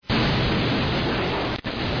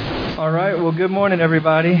All right, well, good morning,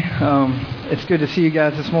 everybody. It's good to see you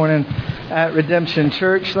guys this morning at Redemption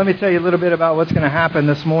Church. Let me tell you a little bit about what's going to happen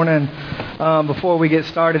this morning before we get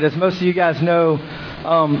started. As most of you guys know,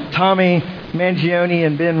 Tommy Mangione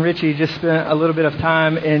and Ben Ritchie just spent a little bit of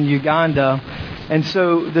time in Uganda. And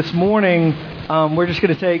so this morning, we're just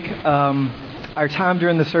going to take our time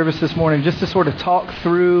during the service this morning just to sort of talk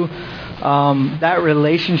through that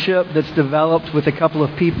relationship that's developed with a couple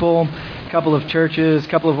of people, couple of churches,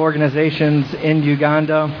 couple of organizations in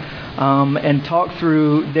Uganda, and talk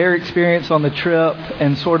through their experience on the trip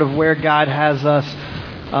and sort of where God has us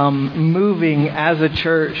moving as a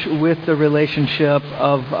church with the relationship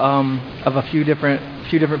of a few different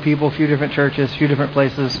people, a few different churches, a few different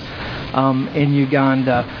places in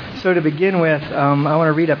Uganda. So to begin with, I want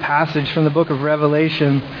to read a passage from the book of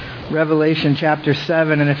Revelation chapter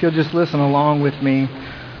 7, and if you'll just listen along with me.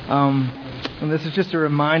 And this is just a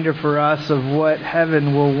reminder for us of what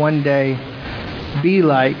heaven will one day be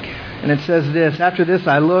like. And it says this: "After this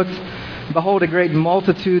I looked, behold, a great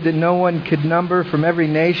multitude that no one could number, from every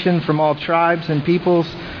nation, from all tribes and peoples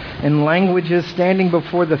and languages, standing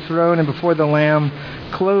before the throne and before the Lamb,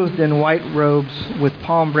 clothed in white robes, with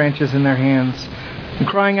palm branches in their hands, and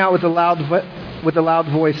crying out with a loud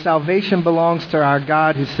voice, 'Salvation belongs to our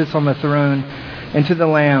God who sits on the throne and to the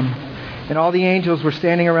Lamb.' And all the angels were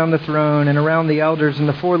standing around the throne and around the elders and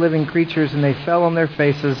the four living creatures, and they fell on their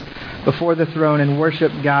faces before the throne and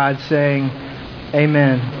worshiped God, saying,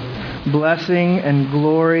 'Amen. Blessing and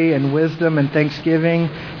glory and wisdom and thanksgiving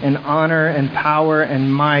and honor and power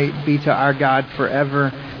and might be to our God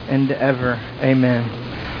forever and ever. Amen.'"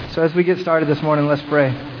 So as we get started this morning, let's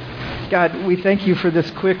pray. God, we thank you for this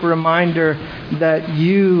quick reminder that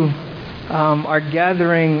you are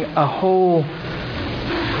gathering a whole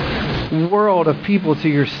world of people to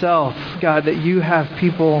yourself. God, that you have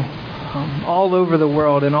people all over the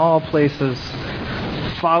world in all places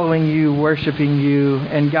following you, worshiping you.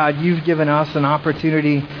 And God, you've given us an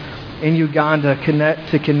opportunity in Uganda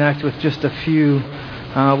to connect with just a few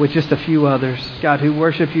others, God, who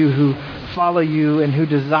worship you, who follow you, and who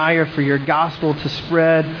desire for your gospel to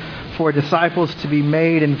spread, for disciples to be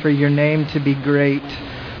made, and for your name to be great.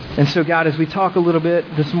 And so, God, as we talk a little bit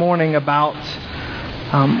this morning about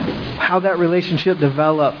how that relationship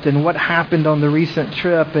developed and what happened on the recent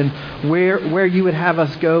trip and where you would have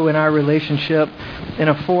us go in our relationship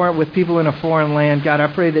with people in a foreign land, God, I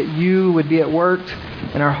pray that you would be at work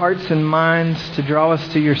in our hearts and minds to draw us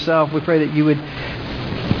to yourself. We pray that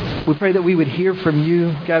we would hear from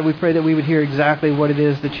you. God, we pray that we would hear exactly what it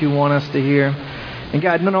is that you want us to hear. And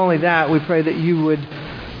God, not only that, we pray that you would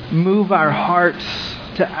move our hearts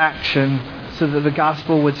to action so that the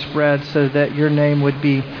gospel would spread, so that your name would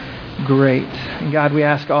be great. And God, we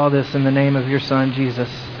ask all this in the name of your Son, Jesus.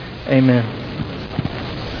 Amen.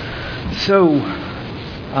 So,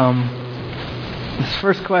 this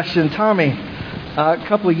first question, Tommy, a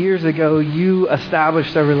couple of years ago, you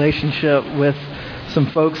established a relationship with some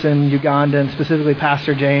folks in Uganda, and specifically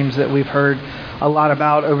Pastor James, that we've heard a lot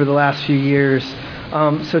about over the last few years.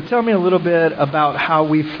 So tell me a little bit about how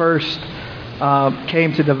we first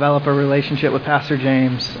came to develop a relationship with Pastor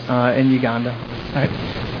James in Uganda. All right.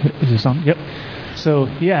 Is this on? Yep. So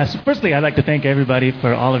firstly, I'd like to thank everybody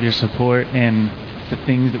for all of your support and the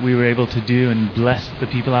things that we were able to do and bless the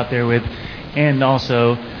people out there with. And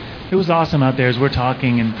also, it was awesome out there as we're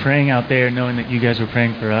talking and praying out there, knowing that you guys were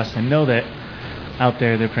praying for us, and know that out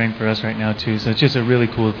there they're praying for us right now too. So it's just a really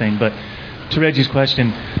cool thing. But to Reggie's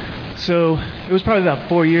question, so it was probably about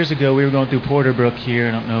 4 years ago, we were going through Porterbrook here.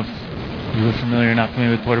 I don't know if you were familiar or not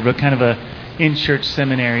familiar with Porterbrook, kind of a in-church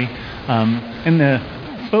seminary. And the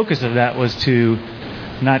focus of that was to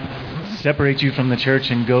not separate you from the church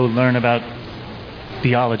and go learn about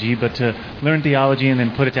theology, but to learn theology and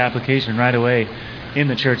then put it to application right away in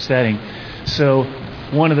the church setting. So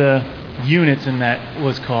one of the units in that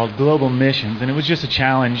was called Global Missions, and it was just a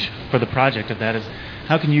challenge for the project of that is,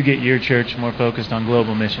 how can you get your church more focused on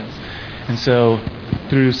global missions? And so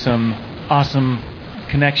through some awesome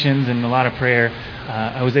connections and a lot of prayer,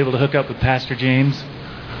 I was able to hook up with Pastor James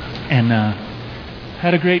and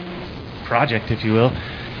had a great project, if you will.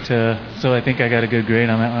 So I think I got a good grade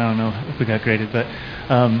on that one. I don't know if we got graded, but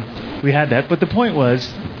we had that. But the point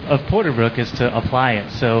of Porterbrook is to apply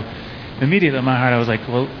it. So immediately in my heart I was like,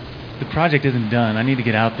 well, the project isn't done. I need to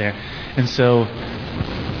get out there. And so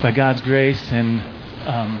by God's grace and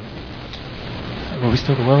were we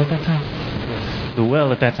still the Well at that time? The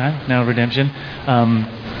Well at that time, now Redemption,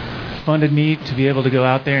 funded me to be able to go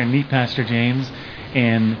out there and meet Pastor James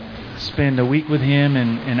and spend a week with him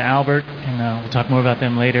and Albert, and we'll talk more about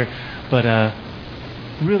them later, but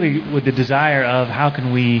really with the desire of how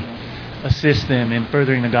can we assist them in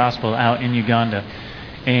furthering the gospel out in Uganda.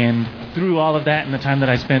 And through all of that and the time that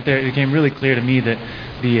I spent there, it became really clear to me that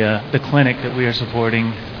the clinic that we are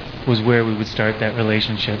supporting was where we would start that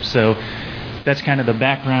relationship. So that's kind of the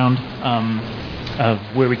background of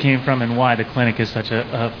where we came from and why the clinic is such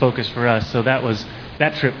a focus for us. So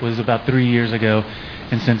that trip was about 3 years ago,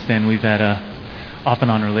 and since then we've had a off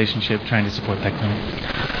and on relationship trying to support that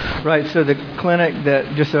clinic. Right, so the clinic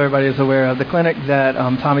that, just so everybody is aware of, the clinic that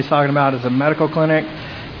Tommy's talking about is a medical clinic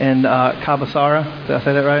in Kabasara. Did I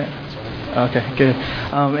say that right? Okay, good.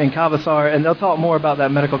 In Kabasara, and they'll talk more about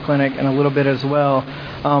that medical clinic in a little bit as well.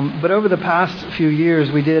 But over the past few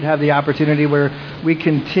years, we did have the opportunity where we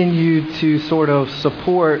continued to sort of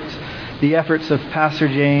support the efforts of Pastor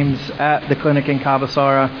James at the clinic in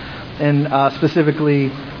Kabasara, and specifically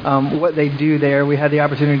what they do there. We had the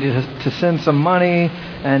opportunity to send some money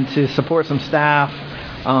and to support some staff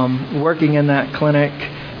working in that clinic,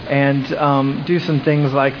 and do some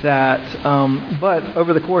things like that. But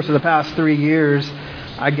over the course of the past 3 years,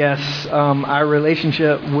 I guess our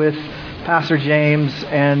relationship with Pastor James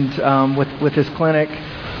and with his clinic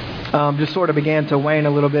just sort of began to wane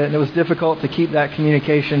a little bit, and it was difficult to keep that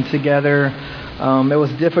communication together. It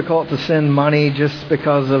was difficult to send money just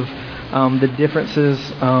because of the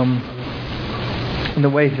differences in the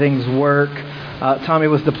way things work. Tommy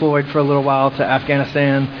was deployed for a little while to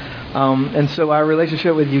Afghanistan. And so our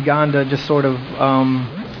relationship with Uganda just sort of,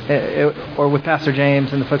 or with Pastor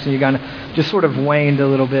James and the folks in Uganda, just sort of waned a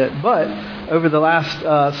little bit. But over the last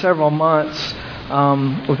several months,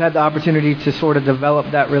 we've had the opportunity to sort of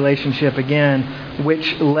develop that relationship again,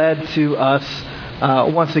 which led to us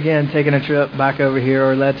once again taking a trip back over here,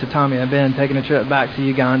 or led to Tommy and Ben taking a trip back to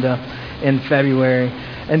Uganda in February.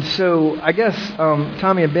 And so I guess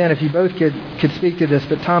Tommy and Ben, if you both could speak to this,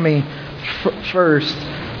 but Tommy first.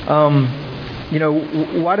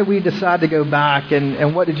 Why did we decide to go back,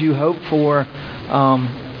 and what did you hope for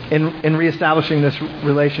in reestablishing this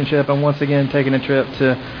relationship, and once again taking a trip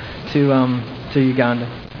to Uganda?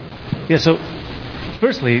 Yeah. So,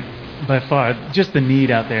 firstly, by far, just the need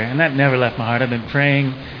out there, and that never left my heart. I've been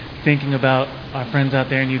praying, thinking about our friends out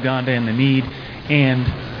there in Uganda and the need, and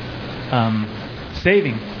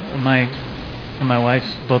saving. My wife,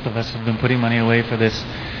 both of us, have been putting money away for this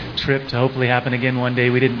trip to hopefully happen again one day.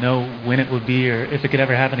 We didn't know when it would be or if it could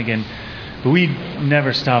ever happen again, but we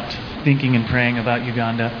never stopped thinking and praying about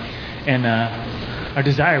Uganda, and our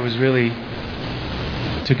desire was really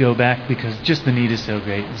to go back because just the need is so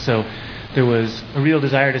great. So there was a real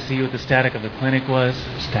desire to see what the status of the clinic was,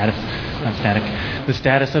 the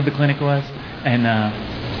status of the clinic was, and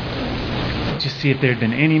just see if there had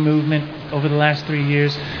been any movement over the last 3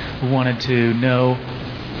 years. We wanted to know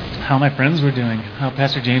how my friends were doing, how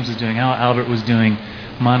Pastor James was doing, how Albert was doing,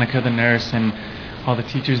 Monica the nurse, and all the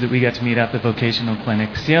teachers that we got to meet at the vocational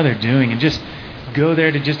clinic. See how they're doing, and just go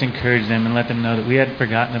there to just encourage them and let them know that we hadn't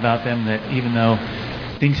forgotten about them, that even though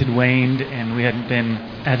things had waned and we hadn't been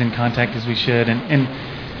as in contact as we should. And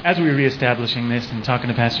as we were reestablishing this and talking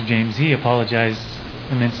to Pastor James, he apologized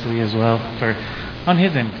immensely as well for, on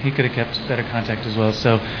his end, he could have kept better contact as well.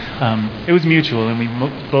 So it was mutual, and we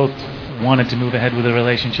both wanted to move ahead with the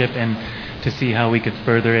relationship and to see how we could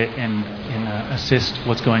further it and assist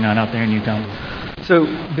what's going on out there in Uganda. So,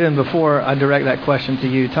 Ben, before I direct that question to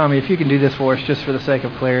you, Tommy, if you can do this for us just for the sake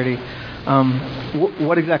of clarity,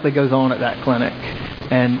 what exactly goes on at that clinic?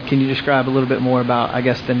 And can you describe a little bit more about, I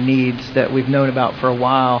guess, the needs that we've known about for a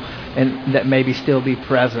while and that maybe still be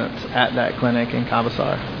present at that clinic in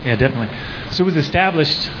Kabasara? Yeah, definitely. So it was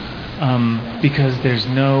established because there's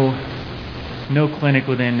no clinic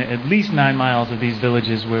within at least 9 miles of these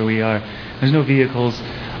villages where we are. There's no vehicles,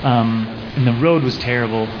 and the road was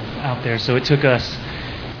terrible out there. So it took us,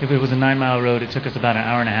 if it was a 9-mile road, it took us about an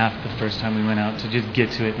hour and a half the first time we went out to just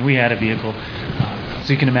get to it. And we had a vehicle.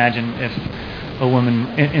 So you can imagine if a woman,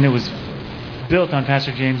 and it was built on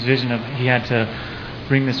Pastor James' vision of he had to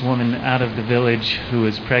bring this woman out of the village who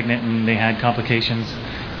was pregnant, and they had complications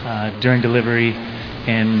during delivery,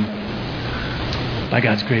 and by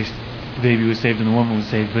God's grace, the baby was saved and the woman was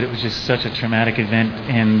saved. But it was just such a traumatic event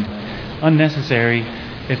and unnecessary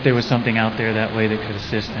if there was something out there that way that could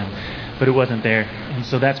assist them. But it wasn't there. And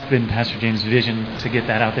so that's been Pastor James' vision, to get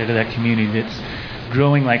that out there to that community that's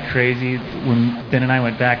growing like crazy. When Ben and I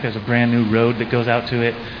went back, there's a brand new road that goes out to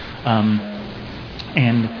it.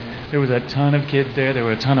 And there was a ton of kids there. There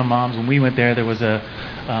were a ton of moms. When we went there, there was a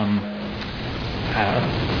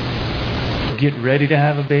get ready to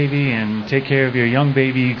have a baby and take care of your young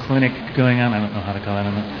baby clinic going on. I don't know how to call that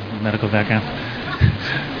on the medical background.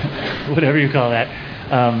 Whatever you call that.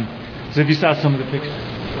 So if you saw some of the pictures,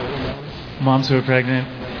 moms who are pregnant,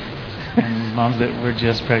 and moms that were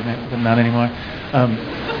just pregnant but not anymore.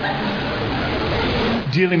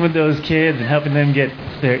 Dealing with those kids and helping them get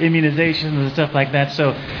their immunizations and stuff like that.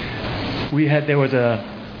 So there was what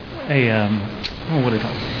do they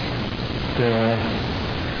call it?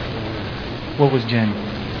 What was Jen?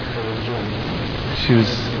 She was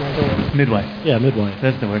midwife. Yeah, midwife.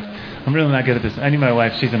 That's the word. I'm really not good at this. I knew my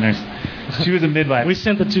wife. She's a nurse. She was a midwife. We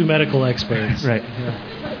sent the 2 medical experts. Right.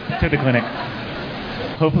 To the clinic.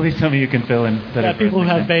 Hopefully some of you can fill in. Yeah, people who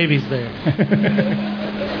have babies there.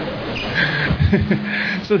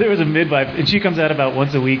 So there was a midwife, and she comes out about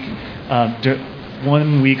once a week,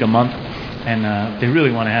 1 week a month, and they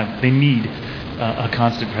really they need a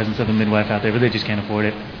constant presence of the midwife out there, but they just can't afford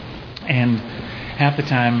it. And half the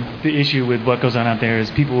time, the issue with what goes on out there is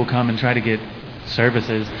people will come and try to get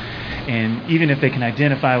services, and even if they can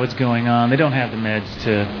identify what's going on, they don't have the meds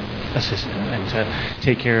to assist them and to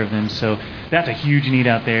take care of them. So that's a huge need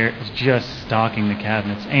out there. It's just stocking the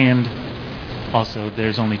cabinets. And also,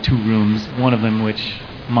 there's only 2 rooms, one of them which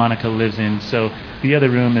Monica lives in. So the other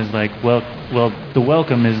room is the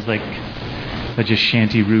welcome is like a just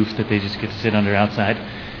shanty roof that they just get to sit under outside,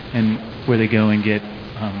 and where they go and get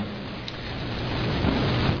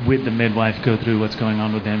with the midwife, go through what's going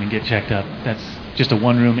on with them and get checked up. That's just a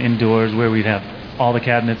 1-room indoors where we'd have all the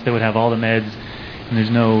cabinets, they would have all the meds, and there's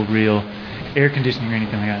no real air conditioning or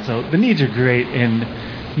anything like that. So the needs are great, and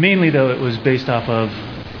mainly though it was based off of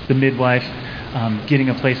the midwife getting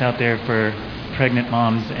a place out there for pregnant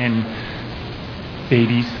moms and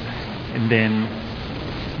babies, and then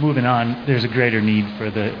moving on, there's a greater need for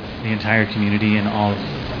the entire community and all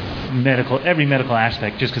every medical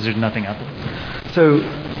aspect, just because there's nothing out there. So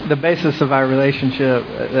the basis of our relationship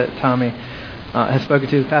that Tommy has spoken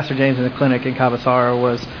to Pastor James in the clinic in Cavasara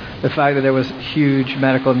was the fact that there was huge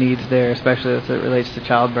medical needs there, especially as it relates to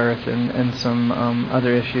childbirth and some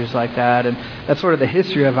other issues like that. And that's sort of the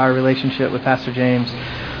history of our relationship with Pastor James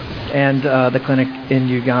and the clinic in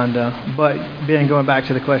Uganda. But going back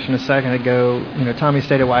to the question a second ago, Tommy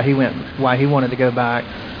stated why he wanted to go back.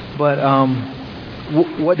 But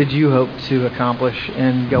what did you hope to accomplish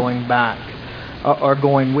in going back or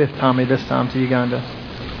going with Tommy this time to Uganda?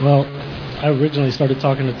 Well, I originally started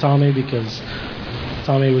talking to Tommy because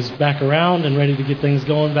Tommy was back around and ready to get things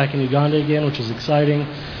going back in Uganda again, which was exciting.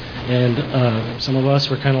 And some of us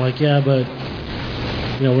were kind of like, yeah, but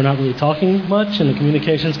we're not really talking much, and the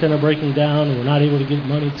communication's kind of breaking down, and we're not able to get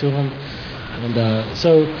money to him. And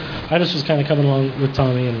so I just was kind of coming along with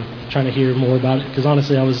Tommy and trying to hear more about it, because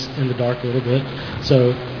honestly I was in the dark a little bit.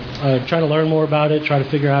 So trying to learn more about it, try to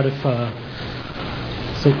figure out if...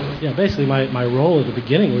 basically my role at the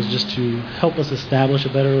beginning was just to help us establish a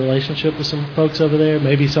better relationship with some folks over there.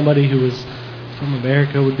 Maybe somebody who was from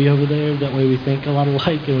America would be over there. That way we think a lot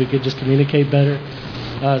alike and we could just communicate better.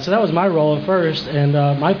 So that was my role at first, and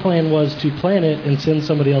my plan was to plan it and send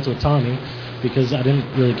somebody else with Tommy, because I didn't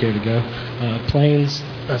really care to go. Planes,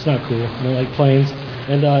 that's not cool. I don't like planes.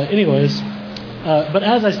 And but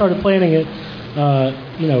as I started planning it, I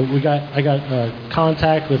got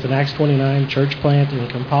contact with an Acts 29 church plant in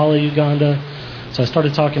Kampala, Uganda. So I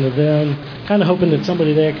started talking to them, kind of hoping that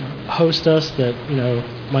somebody there could host us that,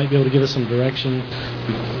 might be able to give us some direction.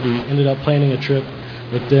 We ended up planning a trip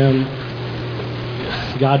with them.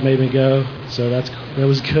 God made me go, so that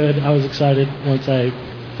was good. I was excited once I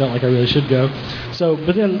felt like I really should go. So,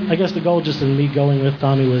 but then I guess the goal just in me going with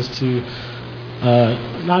Tommy was to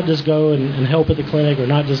not just go and help at the clinic, or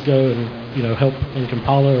not just go and help in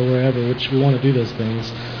Kampala or wherever, which we want to do those things.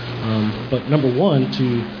 But number one,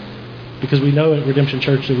 because we know at Redemption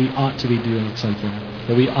Church that we ought to be doing something,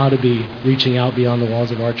 that we ought to be reaching out beyond the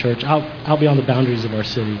walls of our church, out beyond the boundaries of our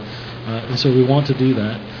city. And so we want to do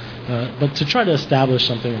that. But to try to establish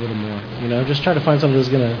something a little more, just try to find something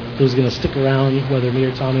that was gonna stick around, whether me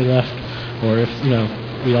or Tommy left, or if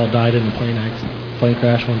we all died in a plane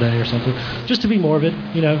crash one day or something, just to be morbid,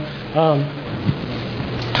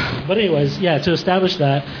 But anyways, to establish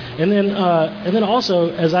that, and then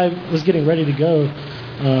also as I was getting ready to go,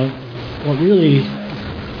 what really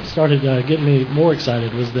started getting me more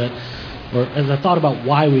excited was that, or as I thought about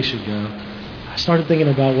why we should go, I started thinking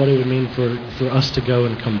about what it would mean for us to go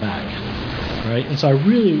and come back, right? And so I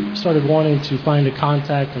really started wanting to find a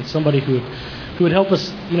contact and somebody who would help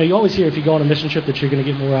us. You always hear if you go on a mission trip that you're going to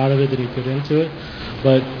get more out of it than you put into it,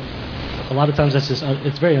 but a lot of times that's just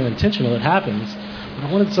it's very unintentional. It happens. But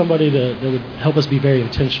I wanted somebody that would help us be very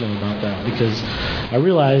intentional about that, because I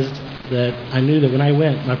realized that I knew that when I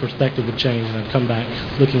went, my perspective would change and I'd come back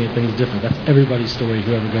looking at things different. That's everybody's story,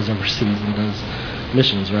 whoever goes overseas and does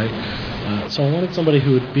missions, right? So I wanted somebody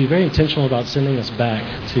who would be very intentional about sending us back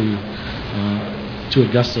to to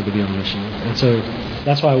Augusta to be on mission. And so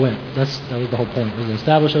that's why I went. That was the whole point, was to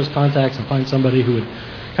establish those contacts and find somebody who would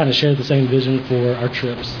kind of share the same vision for our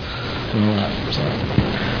trips and all that.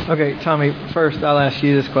 So. Okay, Tommy, first I'll ask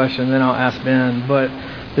you this question, then I'll ask Ben. But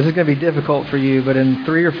this is going to be difficult for you, but in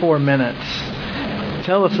 3 or 4 minutes,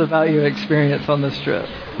 tell us about your experience on this trip.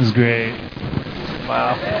 It was great.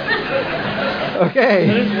 Wow. Okay.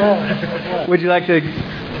 Would you like to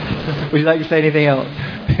say anything else?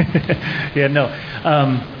 Yeah, no.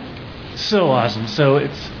 So awesome. So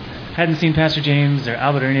hadn't seen Pastor James or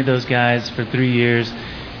Albert or any of those guys for 3 years,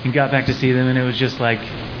 and got back to see them, and it was just like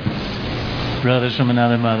brothers from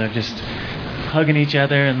another mother, just hugging each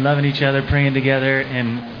other and loving each other, praying together.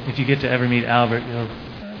 And if you get to ever meet Albert, you'll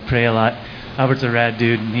pray a lot. Albert's a rad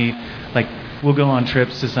dude, and we'll go on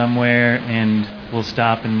trips to somewhere, and we'll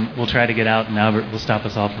stop and we'll try to get out, and Albert will stop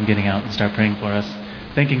us all from getting out and start praying for us,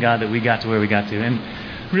 thanking God that we got to where we got to. And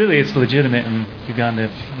really, it's legitimate in Uganda.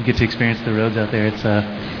 If you get to experience the roads out there, it's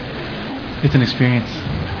an experience.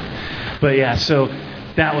 But yeah, so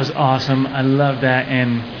that was awesome. I love that,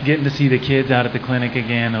 and getting to see the kids out at the clinic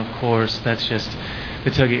again, of course, that's just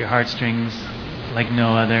the tug at your heartstrings like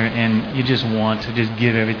no other, and you just want to just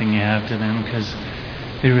give everything you have to them because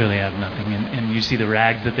they really have nothing. And you see the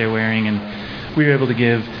rags that they're wearing, and we were able to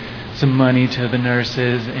give some money to the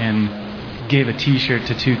nurses and gave a T-shirt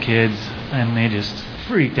to 2 kids, and they just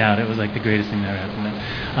freaked out. It was like the greatest thing that ever happened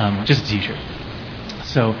to them. Just a T-shirt.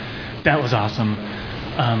 So that was awesome.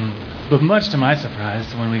 But much to my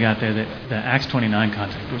surprise, when we got there, the Acts 29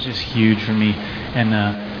 contact was just huge for me.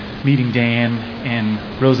 And meeting Dan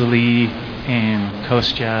and Rosalie and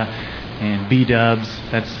Kostya and B-Dubs,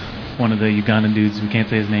 that's one of the Ugandan dudes. We can't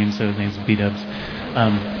say his name, so his name's B-Dubs.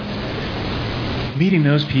 Meeting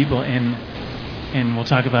those people, and we'll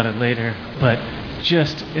talk about it later, but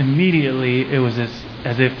just immediately it was as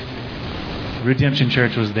if Redemption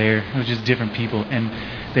Church was there. It was just different people, and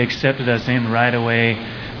they accepted us in right away.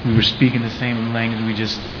 We were speaking the same language. We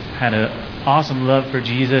just had an awesome love for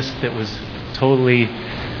Jesus that was totally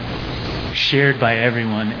shared by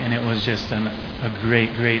everyone, and it was just a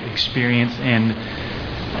great, great experience. And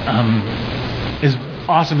as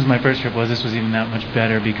awesome as my first trip was, this was even that much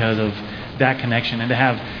better because of that connection, and to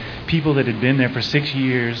have people that had been there for 6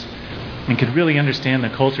 years and could really understand the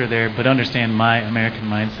culture there, but understand my American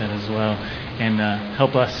mindset as well, and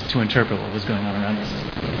help us to interpret what was going on around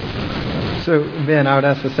us. So, Ben, I would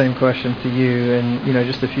ask the same question to you in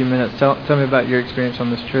just a few minutes. Tell me about your experience on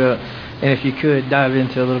this trip, and if you could dive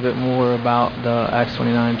into a little bit more about the Acts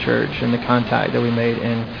 29 Church and the contact that we made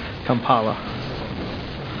in Kampala.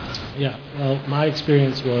 Yeah, well, my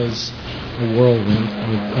experience was a whirlwind.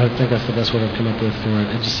 I think that's the best word I've come up with for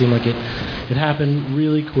it. It just seemed like it happened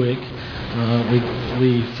really quick.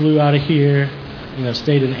 We flew out of here,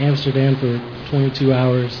 stayed in Amsterdam for 22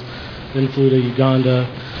 hours, then flew to Uganda,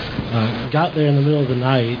 got there in the middle of the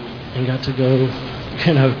night, and got to go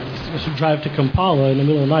drive to Kampala in the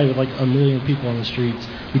middle of the night with like 1 million people on the streets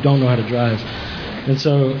who don't know how to drive. And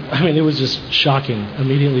so, it was just shocking,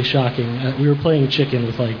 immediately shocking. We were playing chicken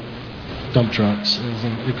with like dump trucks. It was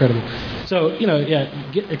incredible. So,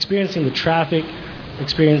 experiencing the traffic,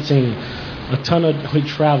 experiencing we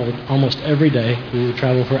traveled almost every day. We would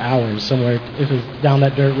travel for hours somewhere. If it was down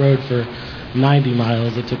that dirt road for 90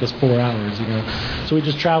 miles, it took us 4 hours, So we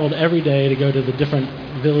just traveled every day to go to the different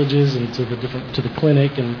villages and to the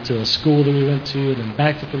clinic and to a school that we went to, and then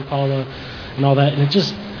back to Kampala and all that. And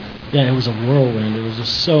it was a whirlwind. It was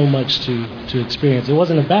just so much to experience. It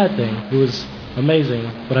wasn't a bad thing. It was amazing.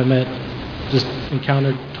 But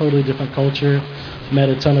encountered totally different culture, met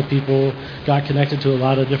a ton of people, got connected to a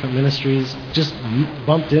lot of different ministries, just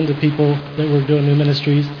bumped into people that were doing new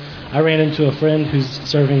ministries. I ran into a friend who's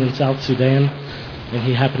serving in South Sudan, and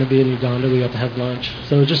he happened to be in Uganda. We got to have lunch.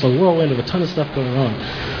 So it was just a whirlwind of a ton of stuff going on.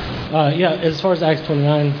 As far as the Acts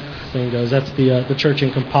 29 thing goes, that's the church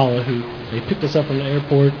in Kampala who they picked us up from the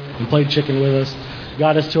airport and played chicken with us,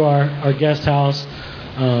 got us to our guest house,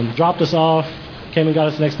 dropped us off, came and got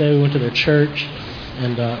us the next day. We went to their church,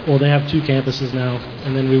 and they have 2 campuses now,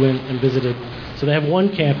 and then we went and visited. So they have one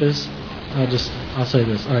campus. I'll say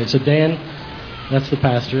this. All right, so Dan, that's the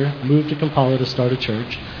pastor, moved to Kampala to start a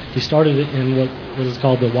church. He started it in what is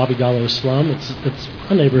called the Wabigalo slum. It's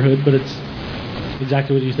a neighborhood, but it's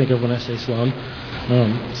exactly what you think of when I say slum.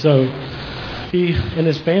 So he and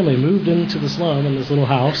his family moved into the slum in this little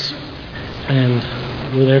house, and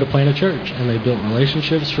were there to plant a church. And they built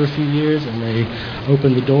relationships for a few years, and they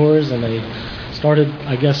opened the doors, and they started,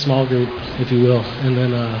 I guess, small group, if you will. And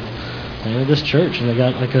then planted this church, and they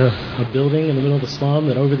got like a building in the middle of the slum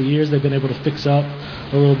that over the years they've been able to fix up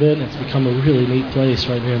a little bit, and it's become a really neat place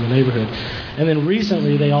right there in the neighborhood. And then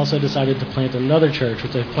recently they also decided to plant another church,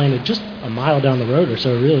 which they planted just a mile down the road or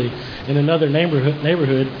so, really, in another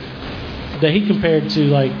neighborhood that he compared to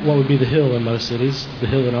like what would be the Hill in most cities, the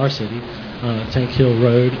Hill in our city, Tank Hill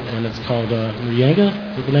Road, and it's called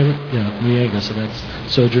Muyanga. Is the name? Yeah, Muyanga. So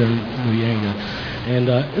that's Sojourn Muyanga, and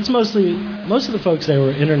it's most of the folks there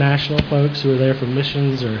were international folks who were there for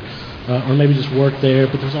missions or maybe just worked there.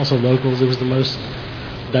 But there's also locals. It was the most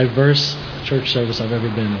diverse church service I've ever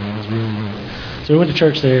been in. It was really. So we went to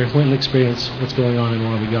church there, went and experienced what's going on in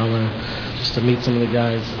Wabigala, just to meet some of the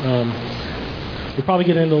guys. We'll probably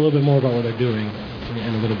get into a little bit more about what they're doing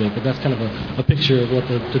in a little bit, but that's kind of a picture of what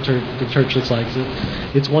the church looks like. So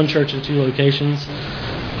it's one church in two locations.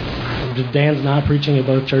 Dan's not preaching at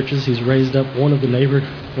both churches. He's raised up one of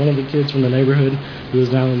the kids from the neighborhood who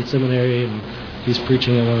is now in seminary, and he's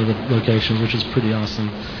preaching at one of the locations, which is pretty awesome,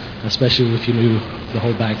 especially if you knew the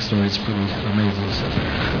whole backstory. It's pretty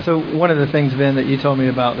amazing. So one of the things, Ben, that you told me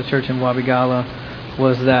about the church in Wabigala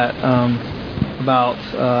was that about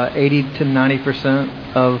 80 to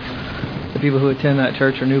 90% of the people who attend that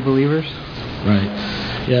church are new believers. Right.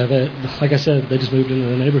 Yeah, like I said, they just moved into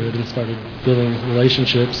the neighborhood and started building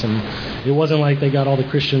relationships, and it wasn't like they got all the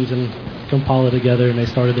Christians in Kampala together and they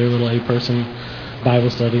started their little 8-person Bible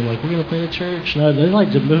study, like, we're going to plant a church. No, they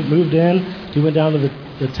like just moved in. He went down to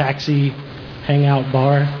the taxi hangout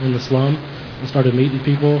bar in the slum and started meeting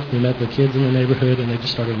people. He met the kids in the neighborhood, and they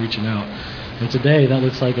just started reaching out. And today, that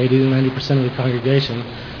looks like 80 to 90% of the congregation,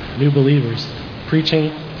 new believers,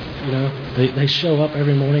 preaching. You know, they show up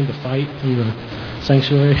every morning to fight in the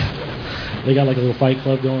sanctuary. They got like a little fight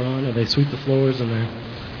club going on, and they sweep the floors, and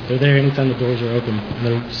they're there anytime the doors are open, and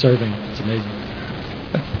they're serving. It's amazing.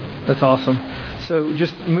 That's awesome. So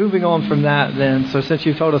just moving on from that then, so since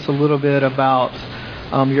you've told us a little bit about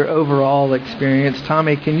your overall experience,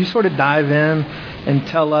 Tommy, can you sort of dive in and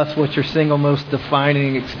tell us what your single most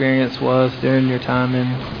defining experience was during your time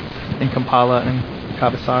in Kampala and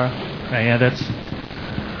Kabasara? Yeah,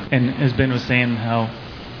 and as Ben was saying, how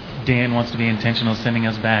Dan wants to be intentional sending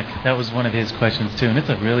us back. That was one of his questions too, and it's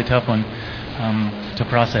a really tough one to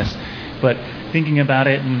process. But thinking about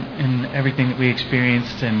it and everything that we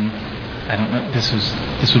experienced, and I don't know, this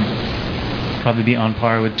would probably be on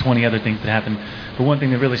par with 20 other things that happened. But one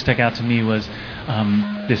thing that really stuck out to me was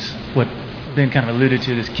what Ben kind of alluded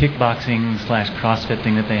to, this kickboxing / CrossFit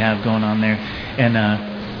thing that they have going on there. And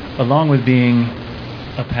along with being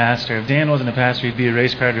a pastor, if Dan wasn't a pastor, he'd be a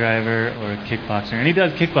race car driver or a kickboxer. And he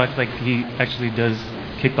does kickbox, like he actually does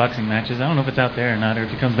kickboxing matches. I don't know if it's out there or not, or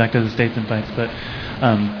if he comes back to the States and fights, but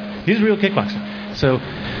he's a real kickboxer. So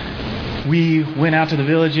we went out to the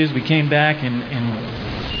villages, we came back, and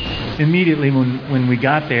immediately when we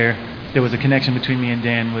got there was a connection between me and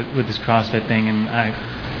Dan with this CrossFit thing, and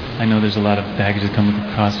I know there's a lot of baggage that comes with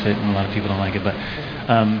CrossFit, and a lot of people don't like it, but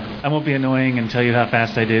I won't be annoying and tell you how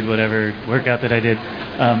fast I did whatever workout that I did.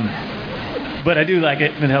 But I do like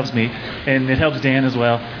it, and it helps me, and it helps Dan as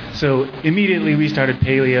well. So immediately we started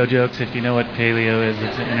paleo jokes, if you know what paleo is.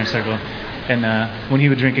 It's an inner circle. And when he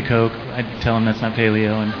would drink a Coke, I'd tell him that's not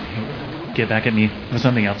paleo, and he'd get back at me with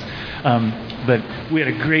something else. But we had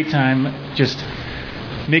a great time just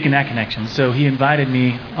making that connection. So he invited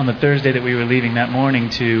me on the Thursday that we were leaving that morning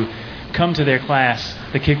to come to their class,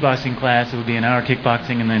 the kickboxing class. It would be an hour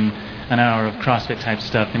kickboxing and then an hour of CrossFit type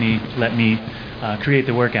stuff, and he let me create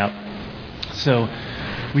the workout. So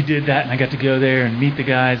we did that, and I got to go there and meet the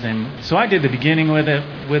guys. And so I did the beginning with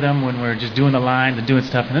them when we were just doing the lines and doing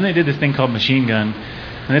stuff. And then they did this thing called machine gun,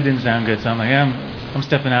 and it didn't sound good. So I'm like, I'm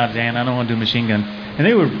stepping out, Dan. I don't want to do machine gun. And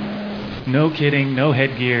they were, no kidding, no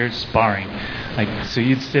headgear, sparring. Like, so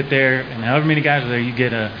you'd sit there, and however many guys were there, you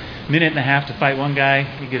get a minute and a half to fight one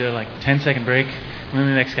guy. You get a 10-second break, and then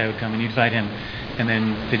the next guy would come, and you'd fight him. And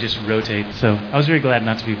then they just rotate. So I was very glad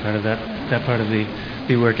not to be part of that part of the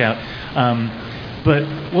workout. But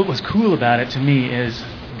what was cool about it to me is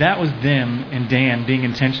that was them and Dan being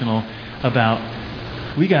intentional about,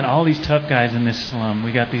 we got all these tough guys in this slum.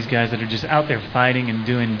 We got these guys that are just out there fighting and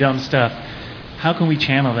doing dumb stuff. How can we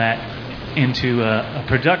channel that into a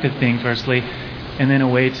productive thing, firstly, and then a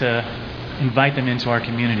way to invite them into our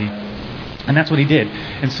community? And that's what he did.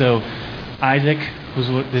 And so Isaac was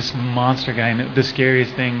this monster guy, and the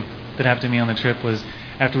scariest thing that happened to me on the trip was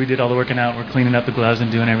after we did all the working out, we're cleaning up the gloves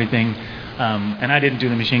and doing everything, and I didn't do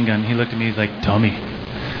the machine gun. He looked at me, he's like, Tommy.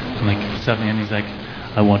 I'm like, what's up, man? He's like,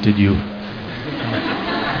 I wanted you.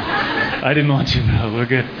 I didn't want you, bro. We're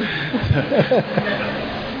good.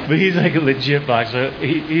 But he's like a legit boxer.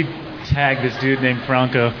 He tagged this dude named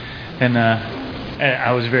Franco, And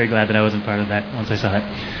I was very glad that I wasn't part of that once I saw it.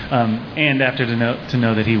 And after to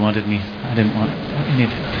know that he wanted me, I didn't want any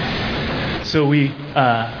of it. So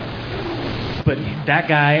but that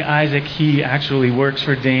guy, Isaac, he actually works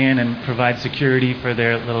for Dan and provides security for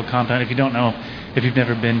their little compound. If you don't know, if you've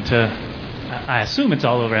never been to, I assume it's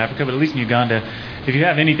all over Africa, but at least in Uganda, if you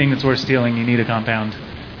have anything that's worth stealing, you need a compound.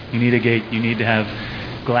 You need a gate. You need to have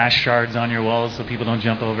glass shards on your walls so people don't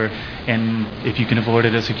jump over. And if you can afford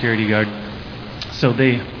it, a security guard. So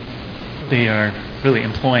they are really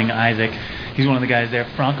employing Isaac. He's one of the guys there.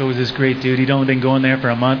 Franco was this great dude. He'd only been going there for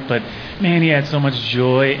a month, but man, he had so much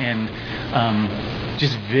joy and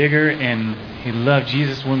just vigor, and he loved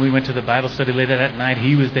Jesus. When we went to the Bible study later that night,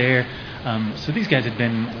 he was there. So these guys had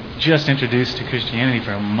been just introduced to Christianity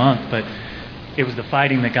for a month, but it was the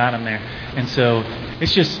fighting that got them there. And so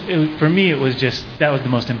it's just, for me, it was just, that was the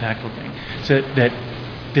most impactful thing. So that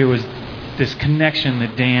there was this connection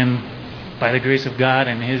that Dan, by the grace of God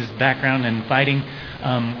and his background in fighting,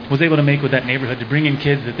 was able to make with that neighborhood, to bring in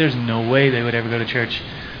kids that there's no way they would ever go to church,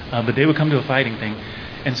 but they would come to a fighting thing.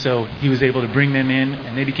 And so he was able to bring them in,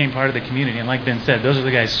 and they became part of the community. And like Ben said, those are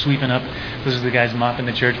the guys sweeping up, those are the guys mopping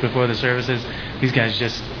the church before the services. These guys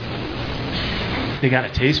just, they got a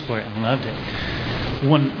taste for it and loved it.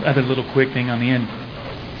 One other little quick thing on the end.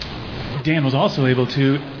 Dan was also able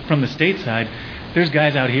to, from the stateside, there's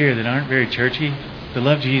guys out here that aren't very churchy. They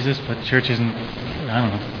love Jesus, but church isn't, I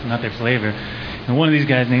don't know, not their flavor. And one of these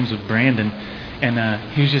guys' names was Brandon. And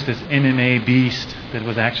he was just this MMA beast that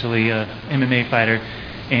was actually a MMA fighter.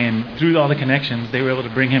 And through all the connections, they were able to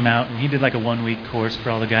bring him out. And he did like a 1-week course for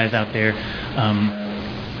all the guys out there.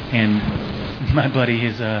 And my buddy,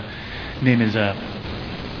 his name is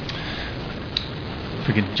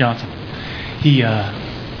freaking Johnson. He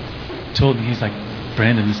told me, he's like,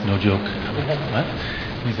 Brandon, this is no joke. I'm like, what?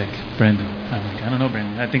 And he's like, Brandon. I'm like, I don't know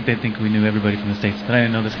Brandon. I think they think we knew everybody from the States, but I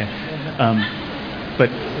didn't know this guy. But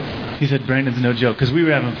he said, Brandon's no joke, because we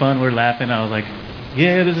were having fun, we're laughing. I was like,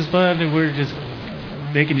 yeah, this is fun, and we're just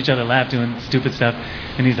making each other laugh, doing stupid stuff.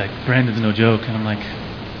 And he's like, Brandon's no joke. And I'm like,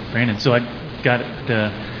 Brandon. So I got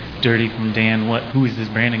the dirty from Dan, who is this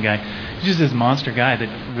Brandon guy? He's just this monster guy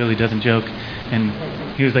that really doesn't joke. And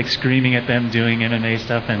he was like screaming at them doing MMA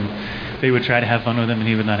stuff, and they would try to have fun with him, and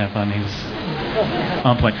he would not have fun. He was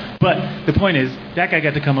on point. But the point is, that guy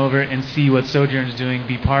got to come over and see what Sojourn's doing,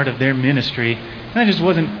 be part of their ministry. And that just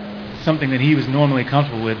wasn't something that he was normally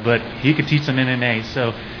comfortable with, but he could teach them MMA.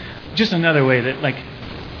 So just another way that, like,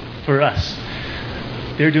 for us,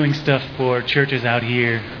 they're doing stuff for churches out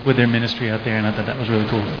here with their ministry out there, and I thought that was really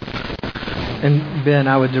cool. And Ben,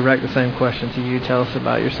 I would direct the same question to you. Tell us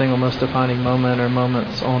about your single most defining moment or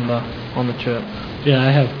moments on the trip. Yeah,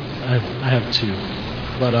 I have two.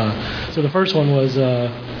 But so the first one was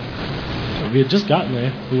we had just gotten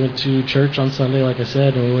there. We went to church on Sunday, like I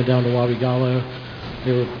said, and we went down to Wabigallo.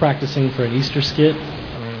 They were practicing for an Easter skit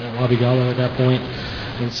at Wabigallo at that point.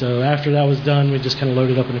 And so after that was done, we just kind of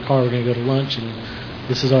loaded up in the car. We're going to go to lunch, and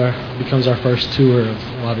this is becomes our first tour of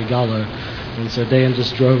Wabigallo. And so Dan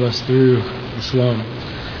just drove us through the slum,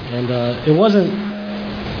 and it wasn't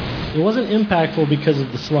impactful because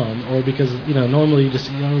of the slum, or because normally you just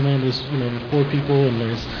see, oh man, there's poor people and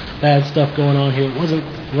there's bad stuff going on here.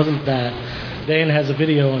 It wasn't that. Dan has a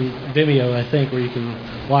video on Vimeo, I think, where you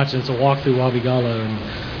can watch it. It's a walk through Wabigallo,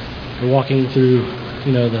 and we're walking through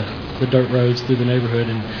the dirt roads through the neighborhood,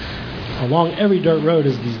 and along every dirt road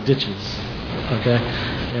is these ditches. Okay,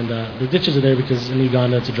 and the ditches are there because in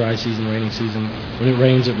Uganda it's a dry season, rainy season. When it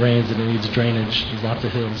rains, and it needs drainage. There's lots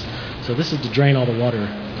of hills, so this is to drain all the water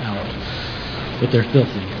out. But they're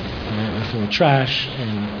filthy. They're full of trash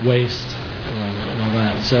and waste and all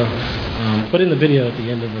that. So, but in the video at the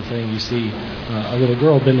end of the thing, you see a little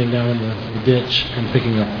girl bending down in the ditch and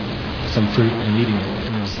picking up some fruit and eating it.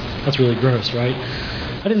 And that's really gross, right?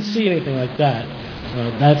 I didn't see anything like that.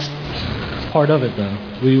 That's part of it, though.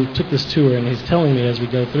 We took this tour, and he's telling me as we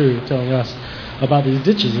go through, telling us about these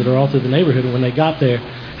ditches that are all through the neighborhood. And when they got there,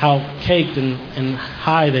 how caked and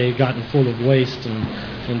high they had gotten full of waste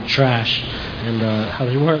and trash, and how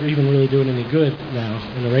they weren't even really doing any good now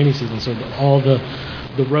in the rainy season. So all the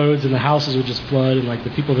roads and the houses would just flood, and like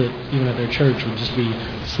the people that even at their church would just be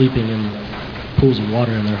sleeping in pools of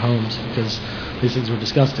water in their homes because these things were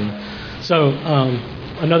disgusting. So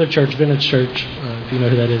another church, Vintage Church, if you know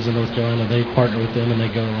who that is in North Carolina, they partner with them and they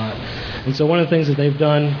go a lot. And so one of the things that they've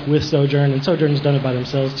done with Sojourn, and Sojourn's done it by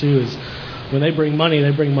themselves too, is when they bring money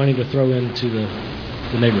to throw into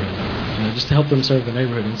the neighborhood, just to help them serve the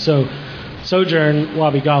neighborhood. And so Sojourn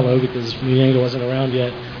Wabigallo, because Muyanga wasn't around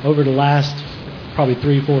yet, over the last probably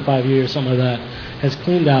 3, 4, 5 years, something like that, has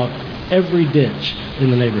cleaned out every ditch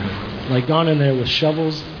in the neighborhood. like gone in there with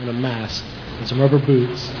shovels and a mask and some rubber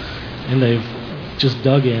boots, and they've just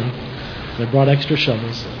dug in. They brought extra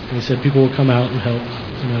shovels, and he said people will come out and help.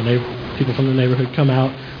 People from the neighborhood come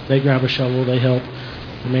out, they grab a shovel, they help.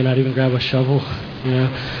 They may not even grab a shovel,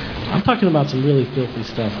 I'm talking about some really filthy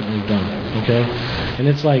stuff that we've done, okay? And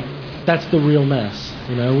it's like, that's the real mess.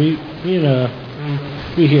 We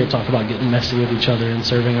hear talk about getting messy with each other and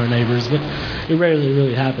serving our neighbors, but it rarely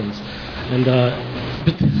really happens. And,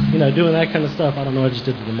 doing that kind of stuff, I don't know what I just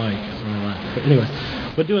did to the mic. But anyways,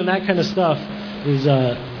 doing that kind of stuff is,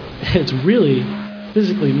 it's really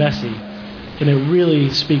physically messy, and it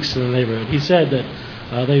really speaks to the neighborhood. He said that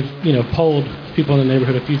they've, polled people in the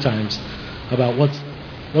neighborhood a few times about what's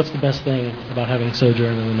the best thing about having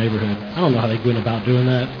Sojourn in the neighborhood. I don't know how they went about doing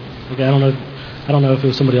that. Okay, I don't know if it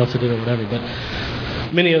was somebody else that did it or whatever, but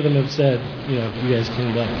many of them have said, you guys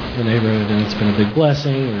cleaned up the neighborhood and it's been a big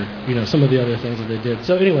blessing, or, some of the other things that they did.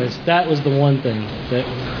 So anyways, that was the one thing, that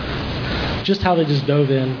just how they just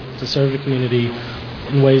dove in to serve the community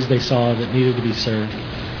in ways they saw that needed to be served,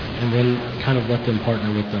 and then kind of let them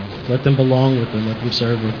partner with them, let them belong with them, let them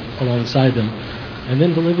serve alongside them, and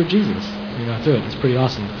then deliver Jesus, through it. It's pretty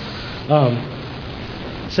awesome.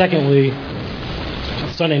 Secondly,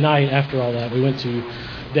 Sunday night after all that, we went to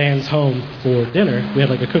Dan's home for dinner. We had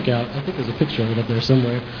like a cookout. I think there's a picture of it up there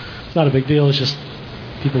somewhere. It's not a big deal. It's just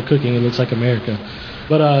people cooking. It looks like America.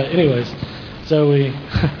 But anyways, so we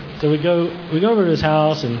go over to his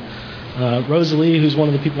house, and Rosalie, who's one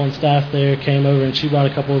of the people on staff there, came over, and she brought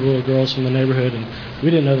a couple of little girls from the neighborhood, and we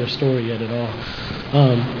didn't know their story yet at all.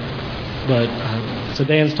 So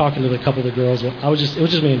Dan's talking to a couple of the girls. It was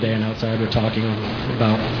just me and Dan outside. We're talking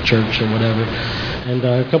about church or whatever, and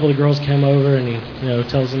a couple of the girls came over, and he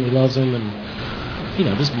tells them he loves them, and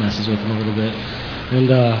just messes with them a little bit. And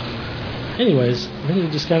anyways, then he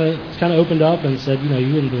just kind of opened up and said, you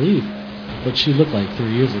wouldn't believe what she looked like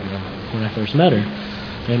 3 years ago when I first met her.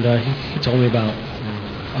 And he told me about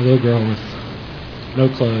a little girl with no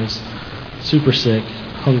clothes, super sick,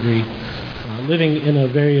 hungry, living in a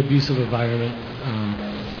very abusive environment.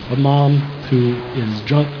 A mom who is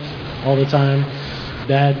drunk all the time.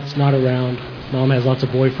 Dad's not around. Mom has lots of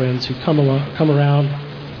boyfriends who come around.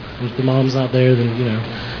 If the mom's not there, then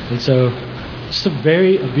And so, just a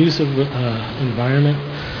very abusive environment,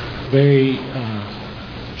 very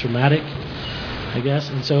traumatic, I guess.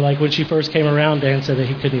 And so, like when she first came around, Dan said that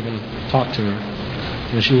he couldn't even talk to her.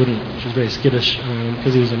 She was very skittish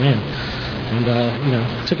because he was a man. And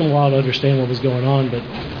it took him a while to understand what was going on, but.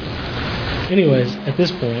 Anyways, at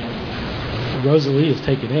this point, Rosalie has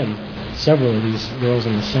taken in several of these girls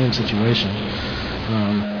in the same situation.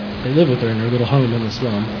 They live with her in her little home in the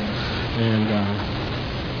slum, and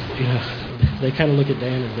they kind of look at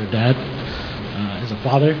Dan as their dad, as a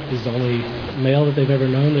father. He's the only male that they've ever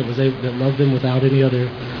known that loved them without any other,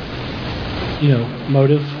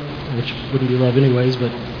 motive, which wouldn't be love anyways,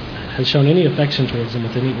 but has shown any affection towards them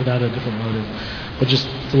without a different motive, but just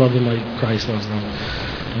to love them like Christ loves them.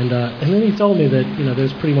 And then he told me that,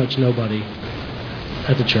 there's pretty much nobody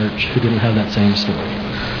at the church who didn't have that same story.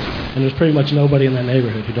 And there's pretty much nobody in that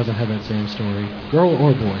neighborhood who doesn't have that same story, girl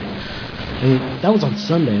or boy. And that was on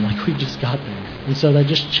Sunday, like we just got there. And so that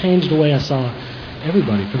just changed the way I saw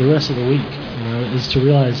everybody for the rest of the week, is to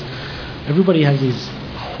realize everybody has these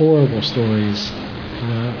horrible stories,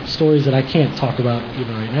 stories that I can't talk about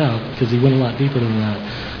even right now because he went a lot deeper than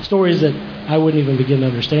that. Stories that I wouldn't even begin to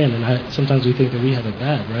understand, and sometimes we think that we have it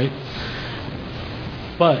bad, right?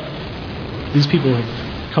 But these people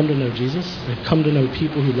have come to know Jesus. They've come to know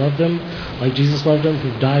people who love them like Jesus loved them,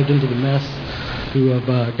 who've dived into the mess, who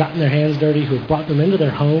have gotten their hands dirty, who have brought them into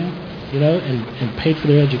their home, and paid for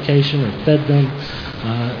their education or fed them,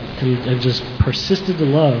 and just persisted to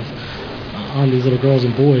love on these little girls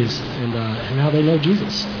and boys, and now they know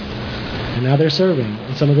Jesus. And now they're serving.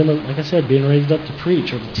 And some of them are, like I said, being raised up to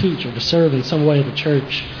preach or to teach or to serve in some way at the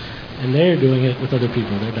church. And they're doing it with other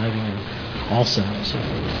people. They're diving in also. So.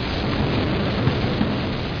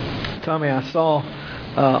 Tommy, I saw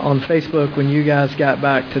on Facebook when you guys got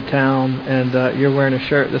back to town, and you're wearing a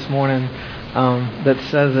shirt this morning that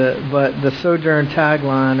says it, but the Sojourn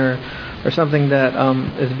tagline or something that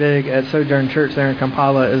is big at Sojourn Church there in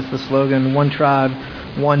Kampala is the slogan, one tribe,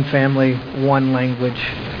 one family, one language.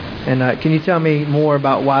 And can you tell me more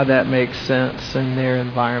about why that makes sense in their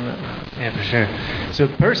environment? Yeah, for sure. So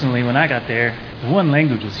personally, when I got there, one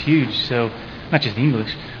language was huge. So not just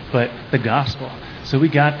English, but the gospel. So we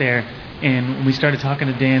got there, and we started talking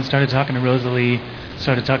to Dan, started talking to Rosalie,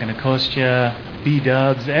 started talking to Kostya,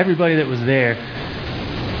 B-Dubs, everybody that was there.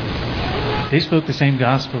 they spoke the same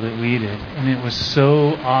gospel that we did. And it was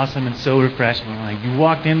so awesome and so refreshing. Like, you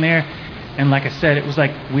walked in there, and like I said, it was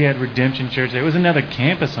like we had Redemption Church. There was another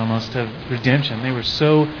campus almost of Redemption. They were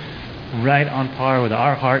so right on par with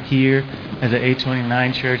our heart here as an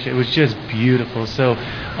 829 church. It was just beautiful. So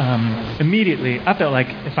immediately, I felt like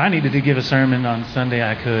if I needed to give a sermon on Sunday,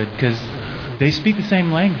 I could, because they speak the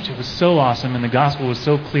same language. It was so awesome, and the gospel was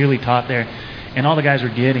so clearly taught there. And all the guys were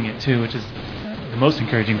getting it too, which is the most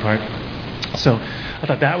encouraging part. So I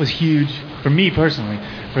thought that was huge for me personally.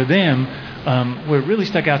 For them, what really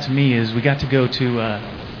stuck out to me is we got to go to,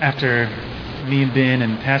 after me and Ben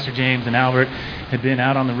and Pastor James and Albert had been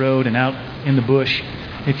out on the road and out in the bush,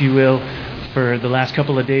 if you will, for the last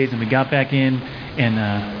couple of days, and we got back in,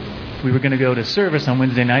 and we were going to go to service on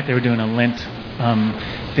Wednesday night. They were doing a Lent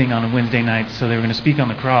thing on a Wednesday night, so they were going to speak on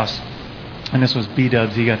the cross. And this was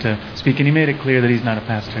B-Dubs. He got to speak, and he made it clear that he's not a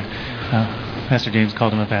pastor. Pastor James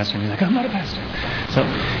called him a pastor, and he's like, I'm not a pastor. So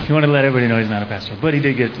he wanted to let everybody know he's not a pastor. But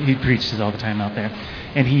he preaches all the time out there.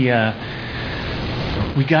 And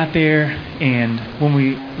we got there, and when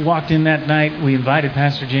we walked in that night, we invited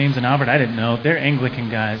Pastor James and Albert. I didn't know. They're Anglican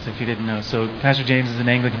guys, if you didn't know. So Pastor James is an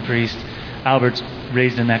Anglican priest. Albert's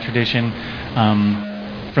raised in that tradition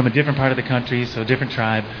from a different part of the country, so a different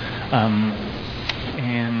tribe.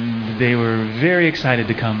 And they were very excited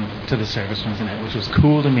to come to the service Wednesday night, which was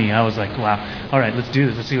cool to me. I was like, wow, all right, let's do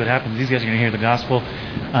this. Let's see what happens. These guys are going to hear the gospel.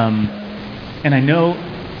 And I know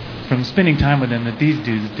from spending time with them that these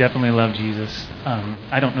dudes definitely love Jesus.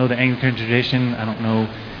 I don't know the Anglican tradition. I don't know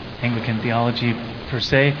Anglican theology per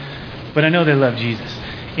se, but I know they love Jesus.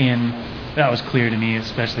 And that was clear to me,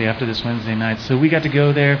 especially after this Wednesday night. So we got to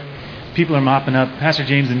go there. People are mopping up. Pastor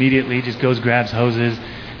James immediately just goes, grabs hoses,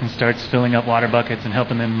 and starts filling up water buckets and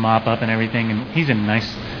helping them mop up and everything. And he's in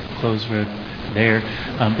nice clothes for there,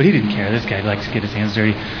 but he didn't care. This guy likes to get his hands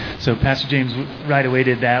dirty. So Pastor James right away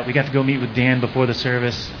did that. We got to go meet with Dan before the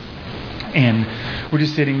service, and we're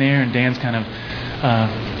just sitting there, and Dan's kind of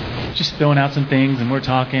just throwing out some things, and we're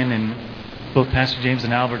talking, and both Pastor James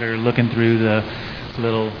and Albert are looking through the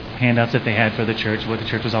little handouts that they had for the church, what the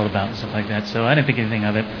church was all about and stuff like that. So I didn't think anything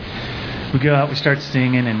of it. We go out, we start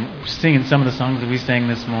singing, and we're singing some of the songs that we sang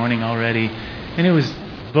this morning already. And it was,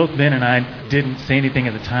 both Ben and I didn't say anything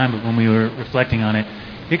at the time, but when we were reflecting on it,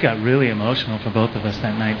 it got really emotional for both of us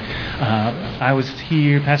that night. I was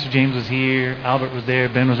here, Pastor James was here, Albert was there,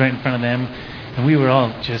 Ben was right in front of them, and we were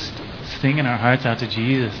all just singing our hearts out to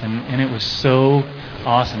Jesus, and it was so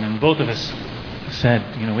awesome. And both of us said,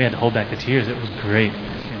 we had to hold back the tears. It was great.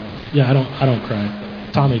 Yeah, I don't cry.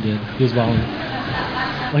 Tommy did. He was bawling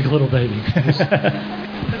like a little baby.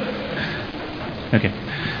 Okay.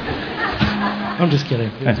 I'm just kidding.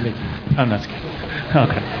 It was Mickey. I'm not scared.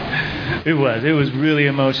 Okay. It was really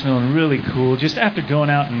emotional and really cool. Just after going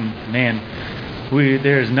out, and man,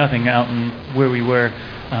 there's nothing out in where we were,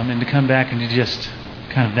 and to come back and to just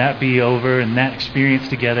kind of that be over and that experience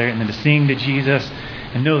together, and then to sing to Jesus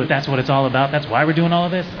and know that that's what it's all about. That's why we're doing all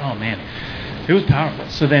of this. Oh man, it was powerful.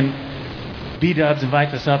 So then B-Dubs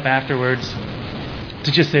invites us up afterwards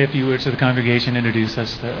to just say a few words to the congregation, introduce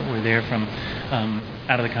us. We're there from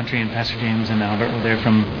out of the country, and Pastor James and Albert were there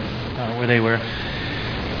from where they were.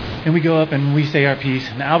 And we go up and we say our piece,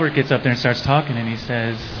 and Albert gets up there and starts talking, and he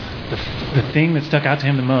says the thing that stuck out to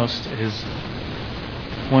him the most is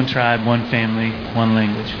one tribe, one family, one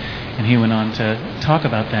language. And he went on to talk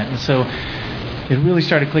about that. And so it really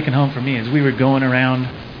started clicking home for me. As we were going around,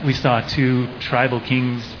 we saw two tribal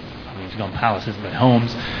kings, I mean, you call them palaces, but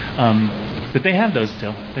homes. But they have those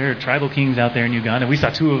still. There are tribal kings out there in Uganda. We saw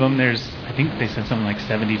two of them. I think they said something like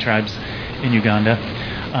 70 tribes in Uganda.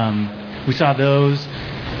 We saw those.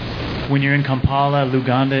 When you're in Kampala,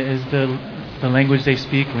 Luganda is the language they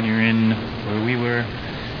speak. When you're in where we were,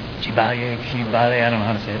 Kibale, I don't know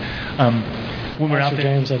how to say it. When we're out there,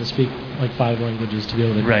 James had to speak like 5 languages to be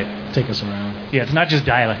able to take us around. Yeah, it's not just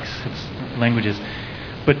dialects, it's languages.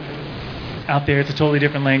 But out there, it's a totally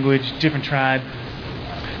different language, different tribe.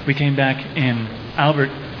 We came back, and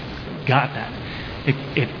Albert got that.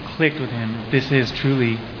 It clicked with him. This is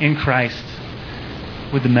truly in Christ.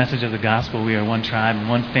 With the message of the gospel, we are one tribe and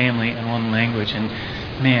one family and one language. And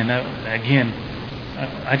man, again,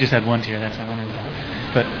 I just had one tear. That's not what I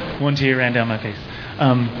thought. But one tear ran down my face.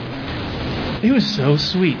 It was so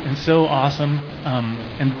sweet and so awesome.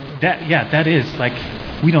 And that is like,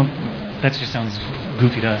 that just sounds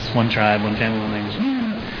goofy to us. One tribe, one family, one language.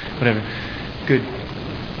 Whatever.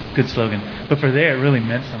 Good slogan. But for there, it really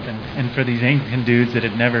meant something. And for these Anglican dudes that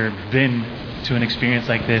had never been to an experience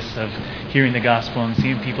like this of hearing the gospel and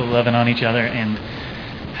seeing people loving on each other and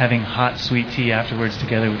having hot, sweet tea afterwards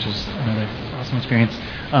together, which was another awesome experience.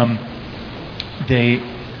 they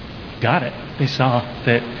got it. They saw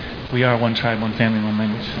that we are one tribe, one family, one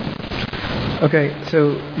language. Okay,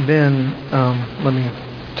 so Ben, let me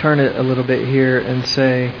turn it a little bit here and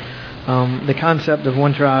say the concept of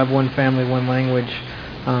one tribe, one family, one language.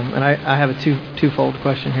 And I have a twofold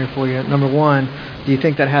question here for you. Number one, do you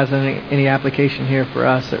think that has any application here for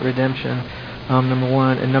us at Redemption? Number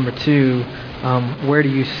one. And number two, where do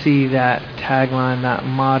you see that tagline, that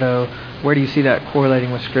motto, where do you see that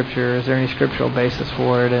correlating with Scripture? Is there any scriptural basis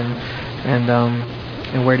for it?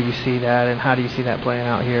 And where do you see that? And how do you see that playing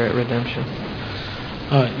out here at Redemption?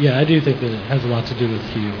 Yeah, I do think that it has a lot to do with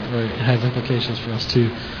you, or it has implications for us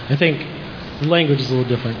too. I think the language is a little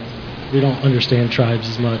different. We don't understand tribes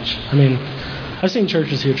as much. I mean, I've seen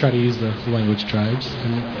churches here try to use the language tribes.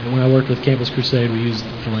 And when I worked with Campus Crusade, we used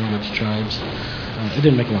the language tribes. It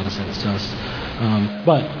didn't make a lot of sense to us.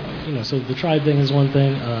 But, so the tribe thing is one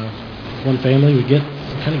thing. One family, we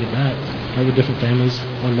kind of get that. Right, with different families,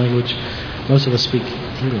 one language. Most of us speak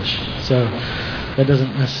English. So that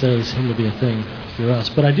doesn't necessarily seem to be a thing for us.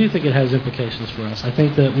 But I do think it has implications for us. I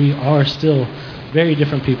think that we are still very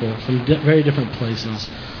different people from very different places.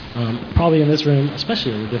 Probably in this room,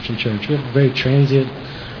 especially at Redemption Church, we have a very transient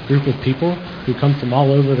group of people who come from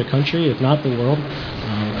all over the country, if not the world.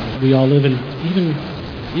 We all live in,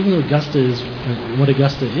 even though Augusta is what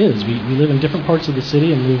Augusta is, we live in different parts of the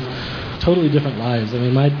city and live totally different lives. I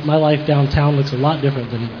mean, my life downtown looks a lot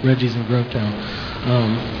different than Reggie's in Grovetown.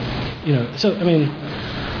 So, I mean,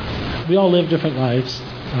 we all live different lives.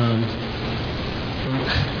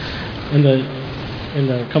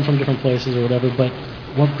 Come from different places or whatever, but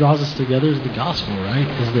what draws us together is the gospel, right?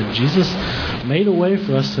 Is that Jesus made a way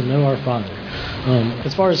for us to know our Father.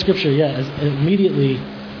 As far as Scripture, immediately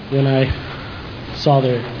when I saw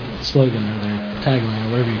their slogan or their tagline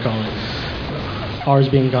or whatever you call it, ours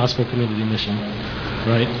being Gospel Community Mission,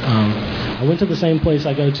 right? I went to the same place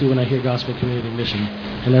I go to when I hear Gospel Community Mission,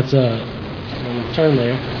 and that's turn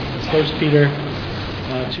there. It's 1 Peter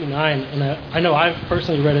 2:9, and I know I've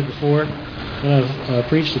personally read it before. And I've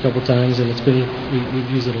preached a couple times, and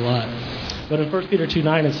we've used it a lot. But in 1 Peter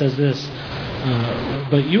 2:9 it says this,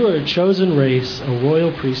 but you are a chosen race, a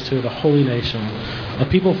royal priesthood, a holy nation, a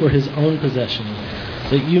people for his own possession,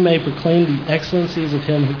 that you may proclaim the excellencies of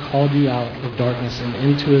him who called you out of darkness and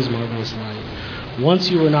into his marvelous light.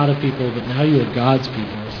 Once you were not a people, but now you are God's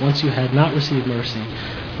people. Once you had not received mercy,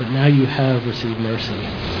 but now you have received mercy.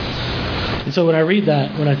 And so when I read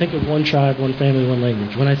that, when I think of one tribe, one family, one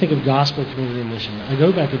language, when I think of gospel community mission, I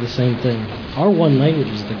go back to the same thing. Our one language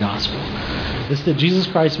is the gospel. It's that Jesus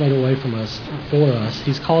Christ made a way for us.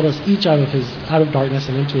 He's called us each out of darkness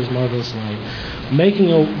and into his marvelous light, making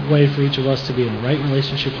a way for each of us to be in a right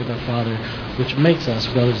relationship with our Father, which makes us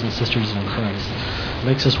brothers and sisters in Christ.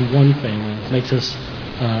 Makes us one family. Makes us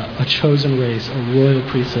a chosen race, a royal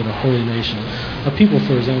priesthood, a holy nation, a people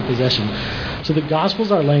for his own possession. So the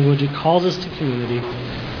gospel's our language. It calls us to community.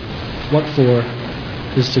 What for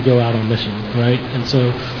is to go out on mission, right? And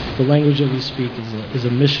so the language that we speak is a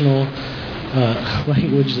missional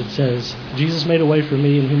language that says, Jesus made a way for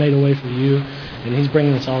me and he made a way for you, and he's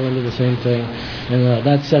bringing us all into the same thing. And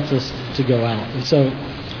that sets us to go out. And so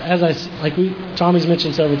Tommy's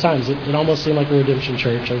mentioned several times, it almost seemed like a Redemption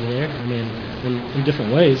Church over there. I mean, in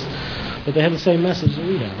different ways. But they have the same message that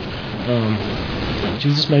we have.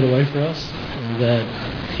 Jesus made a way for us, and that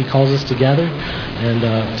he calls us together, and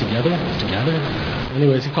together.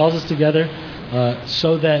 Anyways, he calls us together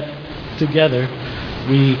so that together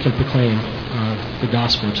we can proclaim the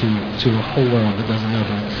gospel to a whole world that doesn't know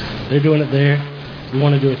him. They're doing it there. We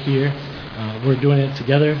want to do it here. We're doing it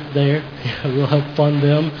together there. We'll help fund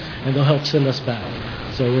them, and they'll help send us back.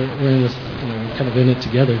 So we're in this, we're kind of in it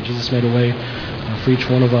together. Jesus made a way for each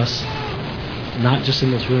one of us, not just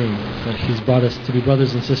in this room, but he's brought us to be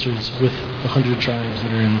brothers and sisters with the 100 tribes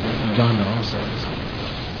that are in Uganda also.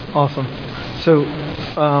 Awesome. So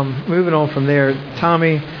moving on from there,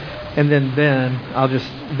 Tommy, and then Ben.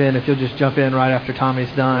 Ben, if you'll just jump in right after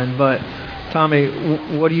Tommy's done. But Tommy,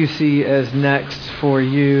 what do you see as next for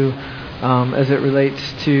you as it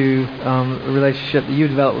relates to a relationship that you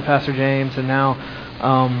developed with Pastor James and now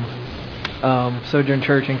Sojourn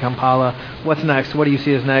Church in Kampala? What's next? What do you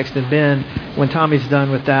see as next? And Ben, when Tommy's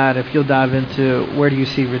done with that, if you'll dive into where do you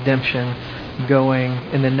see Redemption going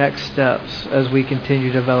in the next steps as we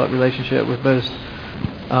continue to develop relationship with both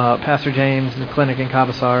Pastor James, the clinic in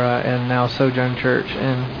Kabasara, and now Sojourn Church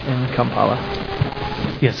in Kampala.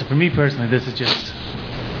 Yeah, so for me personally, this is just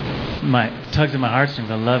tugs at my heartstrings.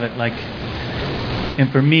 I love it.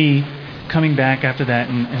 And for me, coming back after that,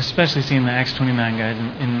 and especially seeing the Acts 29 guys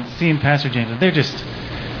and seeing Pastor James,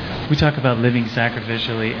 we talk about living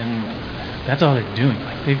sacrificially, and that's all they're doing.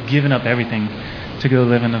 Like, they've given up everything to go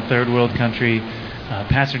live in a third world country.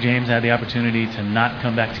 Pastor James had the opportunity to not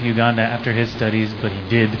come back to Uganda after his studies, but he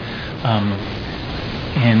did.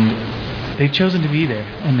 And they've chosen to be there,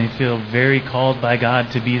 and they feel very called by God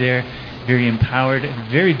to be there, very empowered and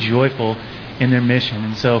very joyful in their mission.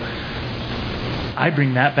 And so I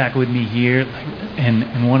bring that back with me here,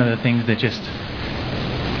 and one of the things that just,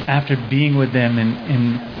 after being with them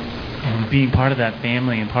and being part of that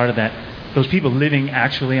family and part of those people living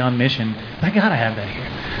actually on mission, I gotta have that here.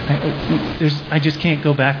 I just can't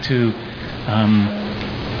go back to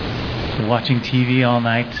watching TV all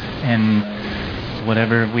night and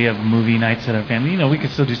whatever. We have movie nights at our family. We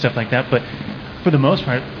could still do stuff like that, but for the most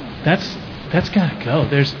part, that's gotta go.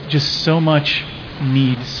 There's just so much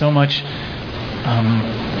need, so many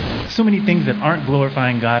things that aren't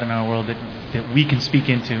glorifying God in our world that we can speak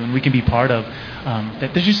into and we can be part of,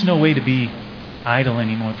 that there's just no way to be idle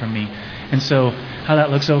anymore from me. And so how that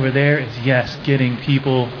looks over there is, yes, getting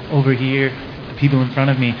people over here, the people in front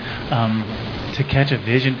of me, to catch a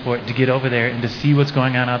vision for it, to get over there and to see what's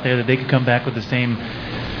going on out there, that they could come back with the same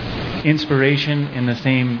inspiration and the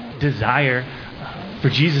same desire for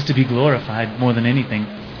Jesus to be glorified more than anything.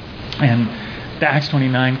 And the Acts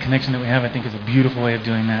 29 connection that we have, I think, is a beautiful way of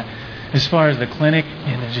doing that. As far as the clinic,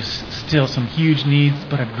 and there's just still some huge needs,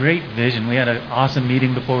 but a great vision. We had an awesome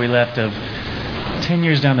meeting before we left of 10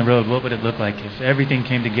 years down the road, what would it look like? If everything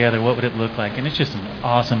came together, what would it look like? And it's just an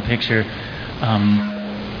awesome picture.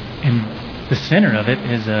 And the center of it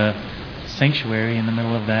is a sanctuary in the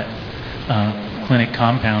middle of that clinic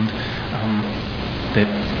compound, that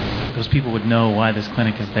those people would know why this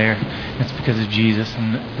clinic is there. It's because of Jesus.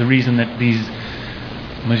 And the reason that these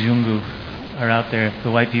Majungu are out there,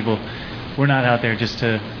 the white people, we're not out there just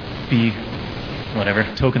to be whatever,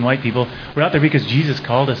 token white people. We're out there because Jesus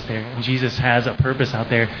called us there, and Jesus has a purpose out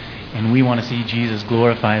there, and we want to see Jesus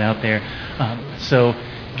glorified out there. So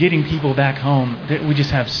getting people back home, we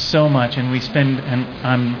just have so much, and we spend, and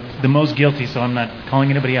I'm the most guilty, so I'm not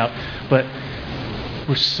calling anybody out, but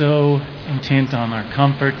we're so intent on our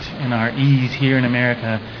comfort and our ease here in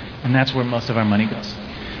America, and that's where most of our money goes.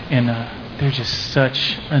 And there's just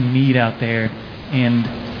such a need out there, and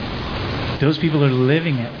those people are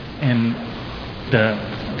living it, and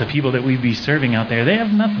the people that we'd be serving out there, they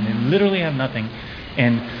have nothing. They literally have nothing.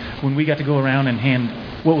 And when we got to go around and hand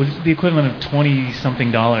what was the equivalent of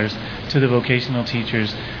 $20-something to the vocational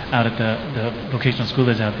teachers out at the vocational school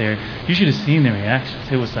that's out there, you should have seen their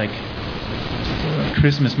reactions. It was like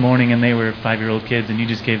Christmas morning, and they were 5-year-old kids, and you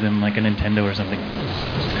just gave them like a Nintendo or something.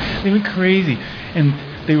 They went crazy, and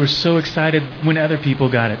they were so excited when other people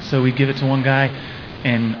got it. So we'd give it to one guy,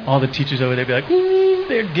 and all the teachers over there would be like, "Ooh!"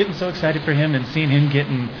 They're getting so excited for him and seeing him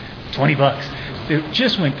getting $20. They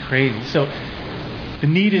just went crazy. So the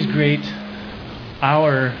need is great.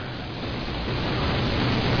 We're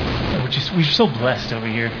so blessed over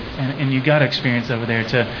here, and you got to experience over there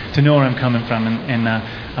to know where I'm coming from, and I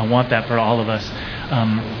want that for all of us.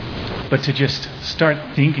 But to just start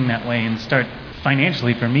thinking that way, and start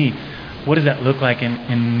financially, for me, what does that look like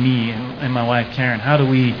in me and my wife Karen? How do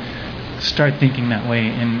we start thinking that way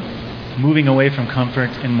and moving away from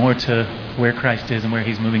comfort and more to where Christ is and where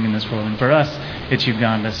He's moving in this world? And for us, it's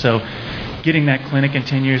Uganda. So getting that clinic in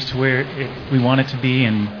 10 years to where we want it to be,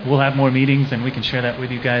 and we'll have more meetings, and we can share that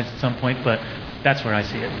with you guys at some point, but that's where I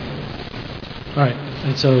see it. All right,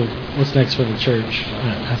 and so what's next for the church?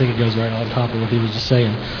 I think it goes right on top of what he was just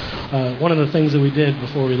saying. One of the things that we did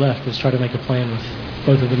before we left was try to make a plan with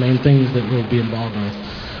both of the main things that we'll be involved with.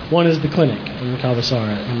 One is the clinic in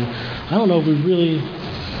Kawasara, and I don't know if we really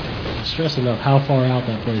stress enough how far out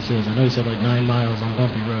that place is. I know you said like 9 miles on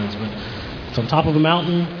bumpy roads, but it's on top of a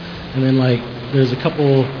mountain, and then like there's a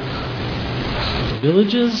couple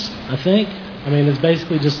villages, I think. I mean, it's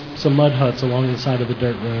basically just some mud huts along the side of the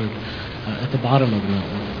dirt road at the bottom of the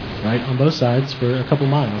mountain, right, on both sides for a couple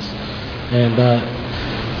miles. And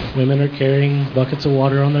women are carrying buckets of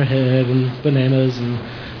water on their head and bananas and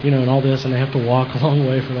and all this, and they have to walk a long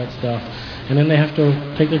way for that stuff. And then they have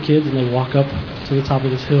to take their kids and they walk up to the top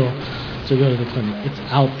of this hill to go to the clinic. It's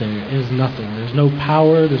out there. It is nothing. There's no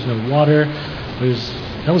power. There's no water.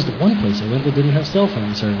 That was the one place I went that didn't have cell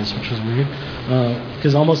phone service, which was weird,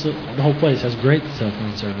 because almost the whole place has great cell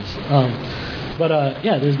phone service. But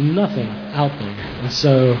there's nothing out there, and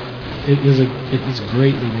so it is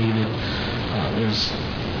greatly needed.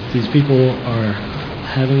 These people are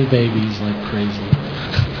having babies like crazy,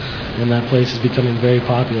 and that place is becoming very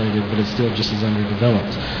populated, but it's still just as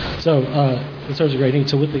underdeveloped. So in terms of great need,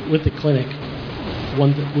 so with the clinic,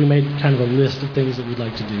 we made kind of a list of things that we'd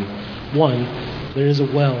like to do. One, there is a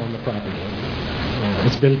well on the property.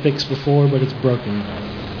 It's been fixed before, but it's broken.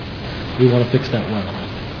 We want to fix that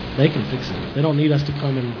well. They can fix it. They don't need us to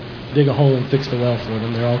come and dig a hole and fix the well for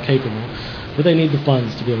them. They're all capable. But they need the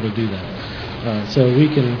funds to be able to do that.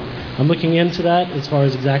 I'm looking into that as far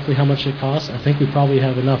as exactly how much it costs. I think we probably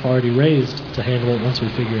have enough already raised to handle it once we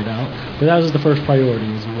figure it out. But that was the first priority,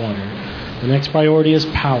 is water. The next priority is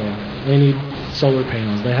power. They need solar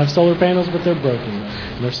panels. They have solar panels, but they're broken.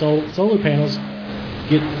 And their solar panels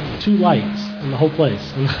get 2 lights in the whole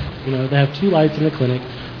place. And, they have 2 lights in the clinic.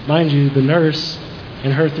 Mind you, the nurse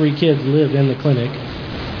and her 3 kids live in the clinic,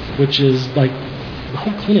 which is like, the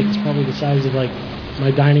whole clinic is probably the size of like my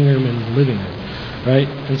dining room and living room, right?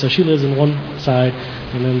 And so she lives on one side,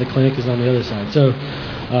 and then the clinic is on the other side. So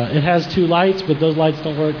it has 2 lights, but those lights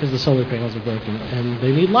don't work because the solar panels are broken, and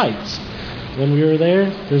they need lights. When we were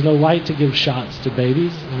there's no light to give shots to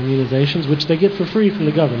babies and immunizations, which they get for free from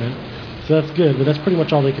the government. So that's good, but that's pretty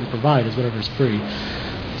much all they can provide is whatever's free.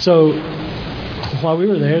 So while we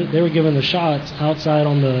were there, they were giving the shots outside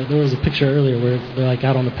there was a picture earlier where they're like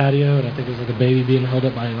out on the patio, and I think it was like a baby being held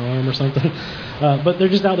up by an arm or something. But they're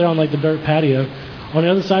just out there on like the dirt patio. On the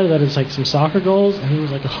other side of that is like some soccer goals, and there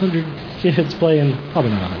was like 100 kids playing,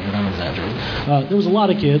 probably not 100, I'm exaggerating. There was a lot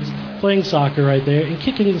of kids playing soccer right there and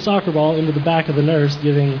kicking the soccer ball into the back of the nurse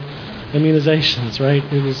giving immunizations, right?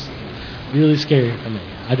 It was really scary for me.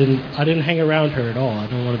 I didn't hang around her at all. I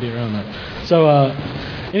don't want to be around that. So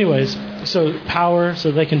so power,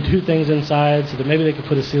 so they can do things inside, so that maybe they could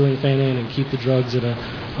put a ceiling fan in and keep the drugs at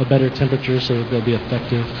a better temperature so that they'll be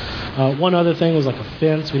effective. One other thing was like a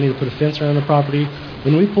fence. We need to put a fence around the property.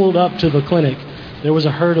 When we pulled up to the clinic, there was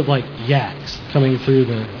a herd of like yaks coming through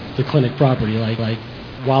the clinic property, like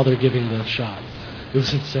while they're giving the shot. It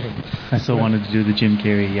was insane. I still wanted to do the Jim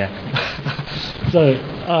Carrey yak.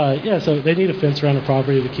 So they need a fence around the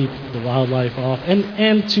property to keep the wildlife off,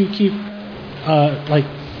 and to keep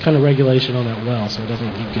kind of regulation on that well so it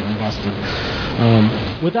doesn't keep getting busted.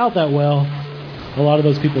 Without that well, a lot of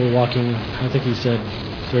those people are walking, I think he said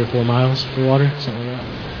 3 or 4 miles for water, something like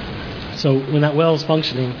that. So when that well is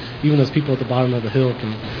functioning, even those people at the bottom of the hill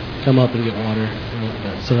can come up and get water.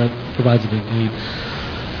 So that provides a big need.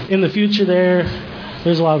 In the future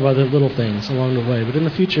there's a lot of other little things along the way, but in the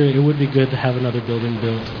future it would be good to have another building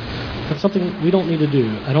built. That's something we don't need to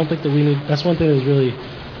do. I don't think that we need. That's one thing that's really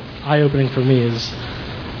eye-opening for me is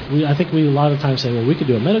I think we a lot of times say, well, we could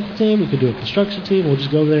do a medical team, we could do a construction team, we'll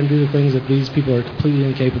just go over there and do the things that these people are completely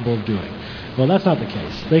incapable of doing. Well, that's not the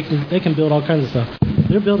case. They can build all kinds of stuff.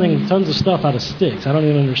 They're building tons of stuff out of sticks. I don't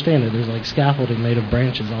even understand it. There's like scaffolding made of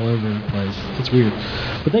branches all over the place. It's weird.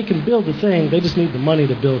 But they can build the thing. They just need the money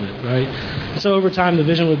to build it, right? So over time, the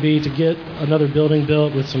vision would be to get another building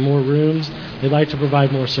built with some more rooms. They'd like to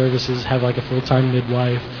provide more services, have like a full-time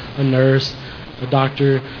midwife, a nurse, a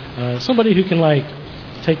doctor, somebody who can like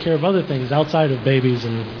take care of other things outside of babies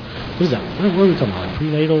and what is that? What are we talking about? Like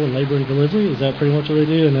prenatal and labor and delivery? Is that pretty much what they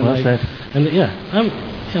do? And then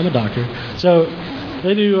I'm a doctor. So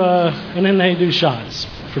they do, and then they do shots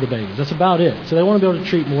for the babies. That's about it. So they want to be able to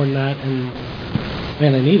treat more than that, and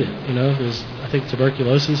man, they need it. I think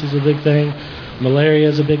tuberculosis is a big thing. Malaria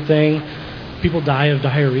is a big thing. People die of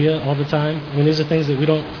diarrhea all the time. I mean, these are things that we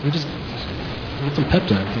just get some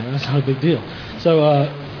Pepto. That's not a big deal. So,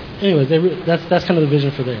 anyway, that's kind of the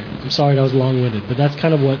vision for there. I'm sorry that was long-winded, but that's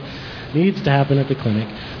kind of what needs to happen at the clinic.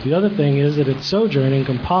 The other thing is that at Sojourn in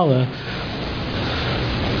Kampala,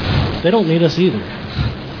 they don't need us either.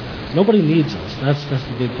 Nobody needs us. That's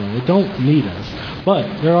the big thing. They don't need us.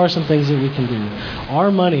 But there are some things that we can do.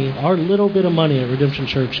 Our money, our little bit of money at Redemption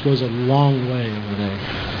Church goes a long way over there.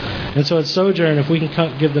 And so at Sojourn, if we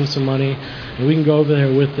can give them some money and we can go over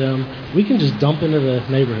there with them, we can just dump into the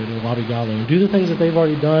neighborhood in Wabigalo and do the things that they've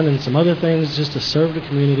already done and some other things just to serve the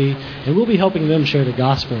community. And we'll be helping them share the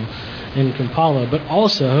gospel in Kampala. But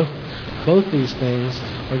also, both these things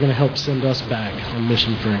are going to help send us back on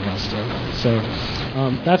mission for Augusta. So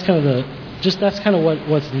that's kind of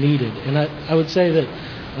what's needed. And I would say that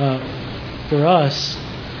for us,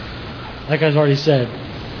 like I've already said,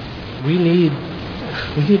 we need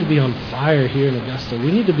to be on fire here in Augusta.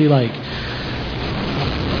 We need to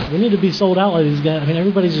be sold out like these guys. I mean,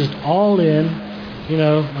 everybody's just all in,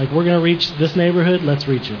 like we're going to reach this neighborhood, let's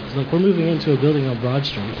reach it. It's like we're moving into a building on Broad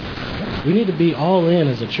Street. We need to be all in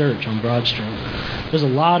as a church on Broad Street. There's a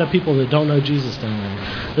lot of people that don't know Jesus down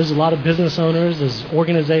there. There's a lot of business owners. There's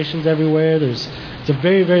organizations everywhere. It's a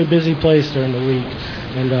very, very busy place during the week.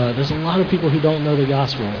 And there's a lot of people who don't know the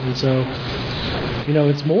gospel. And so,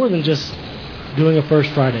 it's more than just doing a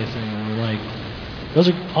First Friday thing. Or like, those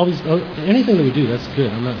are all these, anything that we do, that's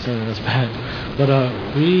good. I'm not saying that that's bad. But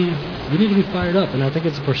we need to be fired up. And I think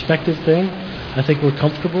it's a perspective thing. I think we're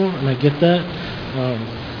comfortable, and I get that.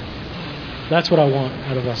 That's what I want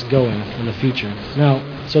out of us going in the future. Now,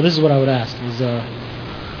 so this is what I would ask is,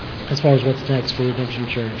 as far as what's next for Redemption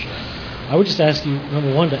Church, I would just ask you,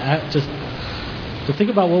 number one, to think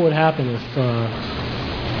about what would happen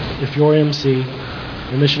if your MC,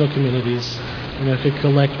 your missional communities, could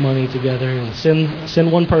collect money together and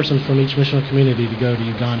send one person from each missional community to go to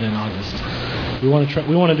Uganda in August. We want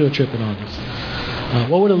to do a trip in August.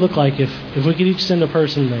 What would it look like if we could each send a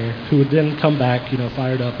person there who would then come back,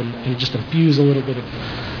 fired up and just infuse a little bit of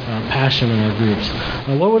passion in our groups?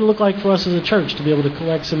 What would it look like for us as a church to be able to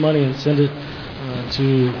collect some money and send it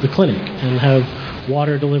to the clinic and have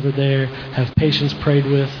water delivered there, have patients prayed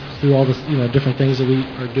with through all the different things that we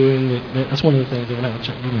are doing? That's one of the things that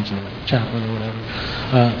you mentioned, like chaplain or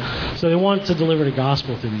whatever. So they want to deliver the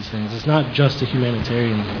gospel through these things. It's not just a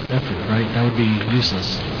humanitarian effort, right? That would be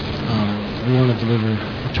useless. We want to deliver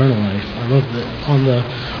eternal life. I love that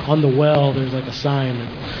on the well there's like a sign that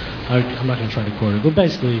I'm not going to try to quote it, but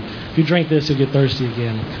basically, if you drink this, you'll get thirsty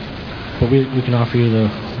again. But we can offer you the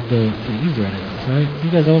you've read it, right?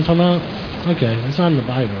 You guys know what I'm talking about? Okay, it's not in the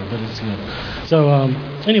Bible, but it's good. So,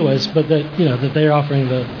 anyways, but that they're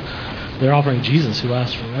offering Jesus, who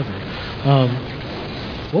lasts forever.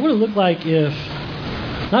 What would it look like if,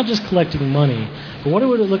 not just collecting money, but what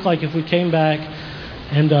would it look like if we came back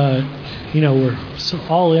and we're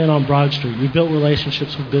all in on Broad Street. We built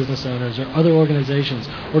relationships with business owners or other organizations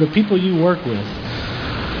or the people you work with,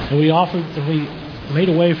 and we made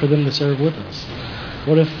a way for them to serve with us.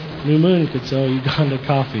 What if New Moon could sell Uganda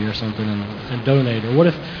coffee or something and donate? Or what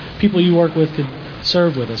if people you work with could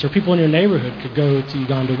serve with us? Or people in your neighborhood could go to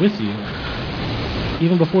Uganda with you,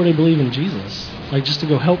 even before they believe in Jesus, like just to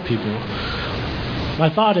go help people. My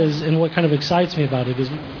thought is, and what kind of excites me about it, is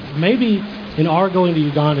maybe in our going to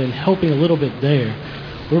Uganda and helping a little bit there,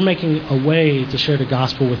 we're making a way to share the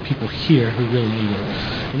gospel with people here who really need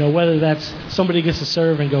it. Whether that's somebody gets to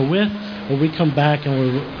serve and go with, or we come back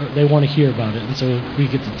and they want to hear about it, and so we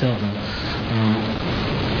get to tell them.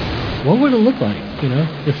 What would it look like,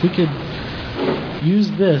 if we could use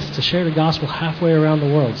this to share the gospel halfway around the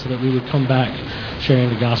world, so that we would come back sharing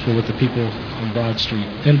the gospel with the people on Broad Street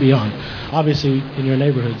and beyond. Obviously, in your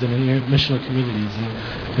neighborhoods and in your missional communities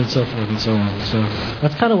and so forth and so on. So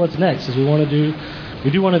that's kind of what's next. Is we do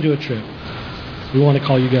want to do a trip. We want to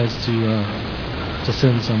call you guys to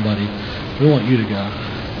send somebody. We want you to go,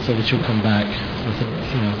 so that you'll come back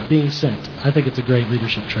with being sent. I think it's a great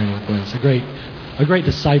leadership training place, a great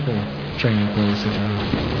disciple training place.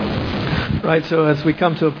 Right. So as we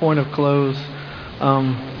come to a point of close,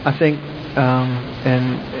 I think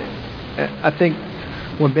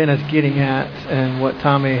what Ben is getting at, and what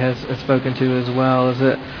Tommy has spoken to as well, is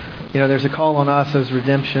that there's a call on us as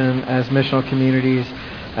Redemption, as missional communities,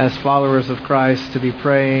 as followers of Christ, to be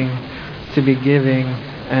praying, to be giving,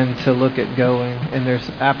 and to look at going. And there's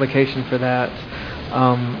application for that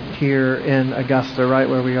here in Augusta, right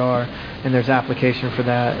where we are, and there's application for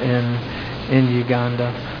that in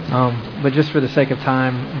Uganda. But just for the sake of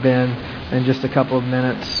time, Ben, in just a couple of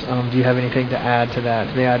minutes, do you have anything to add to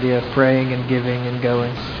that? The idea of praying and giving and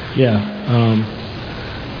going? Yeah.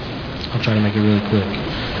 I'll try to make it really quick.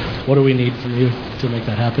 What do we need from you to make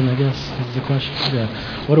that happen, I guess, is the question. Yeah.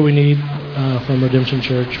 What do we need from Redemption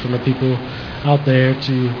Church, from the people out there,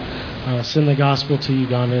 to send the gospel to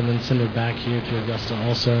Uganda and then send it back here to Augusta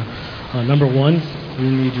also? Number one, we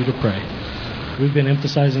need you to pray. We've been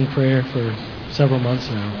emphasizing prayer for several months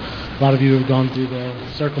now. A lot of you have gone through the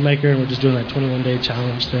Circle Maker, and we're just doing that 21-day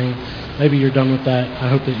challenge thing. Maybe you're done with that. I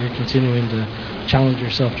hope that you're continuing to challenge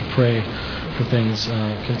yourself to pray for things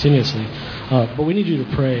continuously. But we need you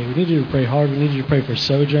to pray. We need you to pray hard. We need you to pray for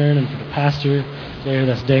Sojourn and for the pastor there.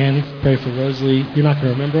 That's Dan. Pray for Rosalie. You're not going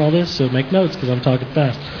to remember all this, so make notes because I'm talking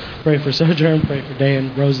fast. Pray for Sojourn. Pray for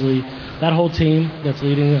Dan, Rosalie, that whole team that's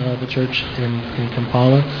leading the church in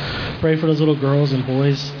Kampala. Pray for those little girls and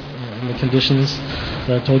boys and the conditions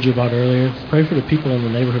that I told you about earlier. Pray for the people in the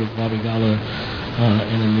neighborhood of Wabigala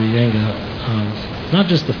and in Muyanga. Not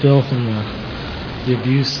just the filth and the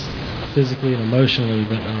abuse physically and emotionally,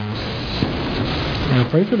 but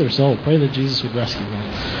pray for their soul. Pray that Jesus would rescue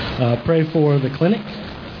them. Pray for the clinic.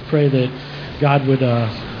 Pray that God would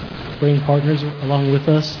bring partners along with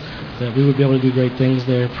us, that we would be able to do great things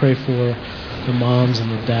there. Pray for the moms and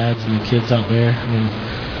the dads and the kids out there. I mean,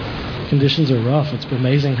 conditions are rough. It's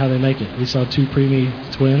amazing how they make it. We saw 2 preemie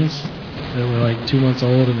twins that were like 2 months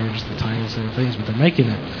old, and they're just the tiniest little things, but they're making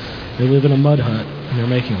it. They live in a mud hut, and they're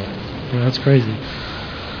making it. That's crazy.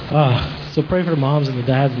 So pray for the moms and the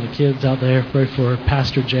dads and the kids out there. Pray for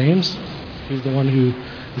Pastor James. He's the one who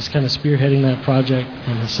is kind of spearheading that project,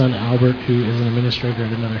 and his son Albert, who is an administrator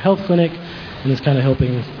at another health clinic, and is kind of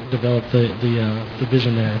helping develop the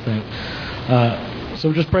vision there, I think.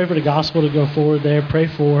 So just pray for the gospel to go forward there. Pray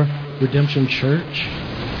for Redemption Church.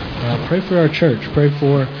 Pray for our church. Pray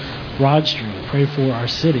for Broad Street. Pray for our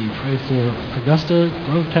city. Pray for Augusta,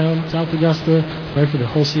 Grovetown, South Augusta. Pray for the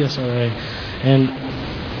whole CSRA. And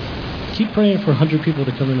keep praying for 100 people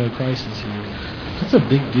to come to know Christ this year. That's a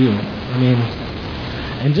big deal. I mean,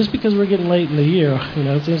 and just because we're getting late in the year,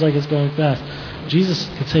 it seems like it's going fast. Jesus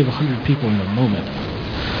could save 100 people in a moment.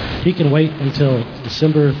 He can wait until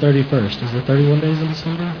December 31st. Is there 31 days in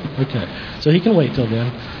December? Okay. So he can wait till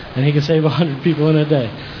then, and he can save 100 people in a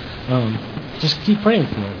day. Just keep praying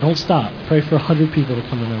for it. Don't stop. Pray for 100 people to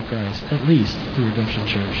come to know Christ, at least through Redemption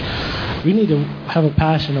Church. We need to have a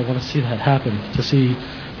passion. I want to see that happen, to see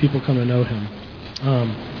people come to know him.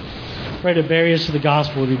 Pray that barriers to the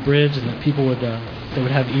gospel would be bridged, and that people would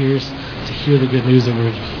have ears to hear the good news that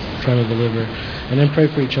we're trying to deliver. And then pray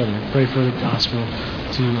for each other. Pray for the gospel.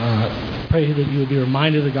 Pray that you would be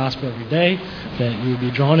reminded of the gospel every day, that you would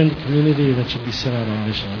be drawn into community, and that you'd be sent out on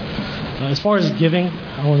mission. As far as giving,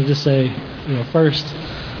 I want to just say, first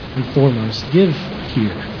and foremost, give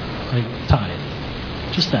here, like tithe.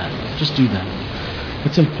 Just that. Just do that.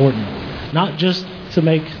 It's important. Not just to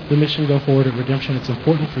make the mission go forward at Redemption. It's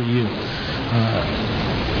important for you.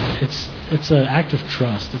 It's an act of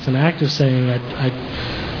trust. It's an act of saying,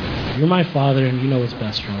 you're my Father, and you know what's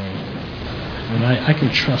best for me. And I can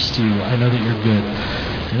trust you. I know that you're good.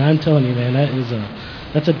 And I'm telling you, man,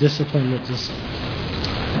 that's a discipline that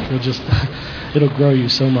it'll grow you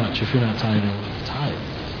so much if you're not tithing. Tithe.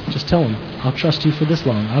 Just tell him, I'll trust you for this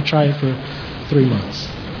long. I'll try it for 3 months,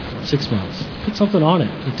 6 months. Put something on it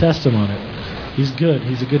and test him on it. He's good.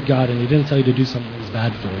 He's a good God, and he didn't tell you to do something that's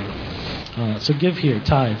bad for you. So give here,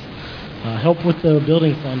 tithe. Help with the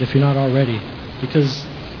building fund if you're not already, because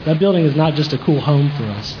that building is not just a cool home for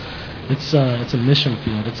us. It's a mission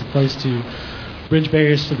field. It's a place to bridge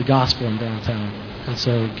barriers to the gospel in downtown. And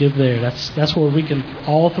so give there. That's where we can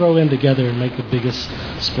all throw in together and make the biggest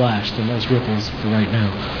splash, the most ripples for right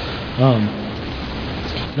now.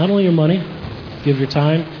 Not only your money, give your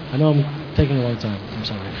time. I know I'm taking a long time. I'm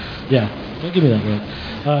sorry. Yeah, don't give me that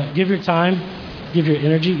look. Give your time. Give your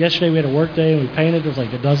energy. Yesterday we had a work day and we painted. There was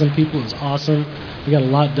like a dozen people. It was awesome. We got a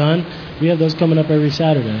lot done. We have those coming up every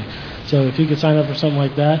Saturday. So if you could sign up for something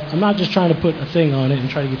like that. I'm not just trying to put a thing on it and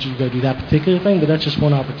try to get you to go do that particular thing, but that's just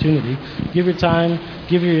one opportunity. Give your time,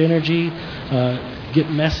 give your energy, get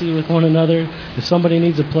messy with one another. If somebody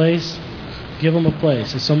needs a place, give them a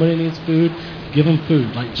place. If somebody needs food, give them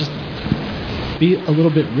food. Like, just be a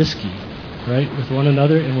little bit risky, right, with one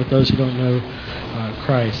another and with those who don't know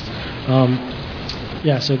Christ.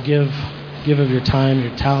 So give of your time,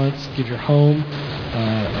 your talents, give your home.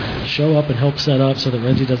 Show up and help set up so that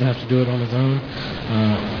Reggie doesn't have to do it on his own.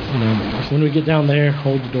 When we get down there,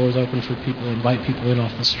 hold the doors open for people, invite people in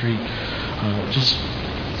off the street.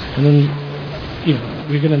 And then,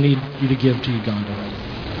 we're going to need you to give to Uganda.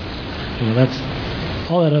 That's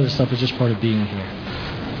all that other stuff is just part of being here.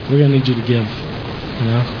 We're going to need you to give.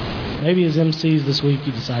 Maybe as MCs this week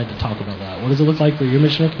you decide to talk about that. What does it look like for your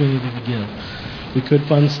missional community to give? We could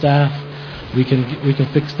fund staff. We can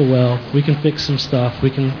fix the well. We can fix some stuff. We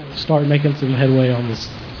can start making some headway on these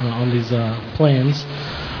plans.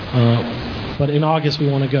 But in August we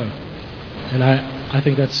want to go, and I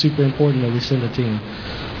think that's super important that we send a team.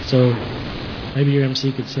 So maybe your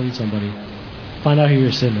MC could send somebody. Find out who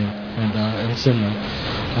you're sending and send them.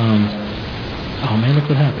 Oh man, look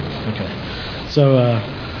what happened. Okay, so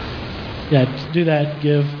do that.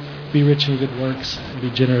 Give. Be rich in good works. Be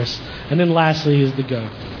generous. And then lastly is the go.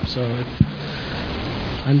 So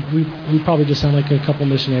we probably just sound like a couple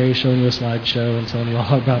missionaries showing you a slideshow and telling you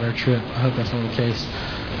all about our trip. I hope that's not the case.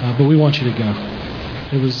 But we want you to go.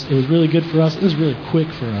 It was really good for us. It was really quick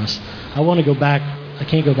for us. I want to go back. I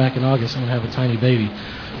can't go back in August. I'm going to have a tiny baby.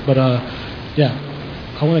 But,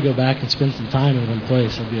 I want to go back and spend some time in one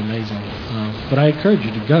place. That'd be amazing. But I encourage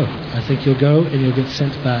you to go. I think you'll go and you'll get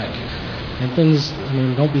sent back. And things,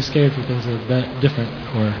 don't be scared for things that are different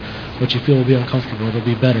or what you feel will be uncomfortable. It'll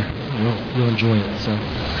be better. You'll enjoy it.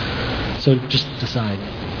 So just decide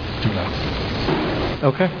to go.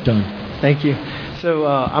 Okay. Done. Thank you. So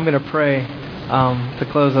I'm going to pray to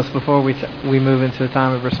close us before we move into a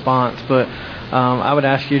time of response. But I would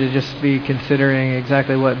ask you to just be considering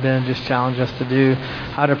exactly what Ben just challenged us to do,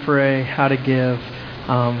 how to pray, how to give,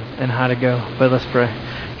 and how to go. But let's pray.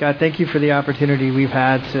 God, thank you for the opportunity we've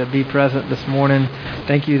had to be present this morning.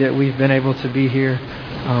 Thank you that we've been able to be here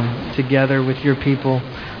together with your people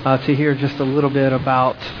to hear just a little bit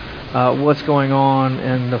about what's going on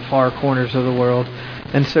in the far corners of the world.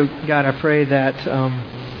 And so, God, I pray that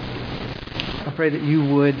you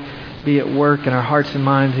would be at work in our hearts and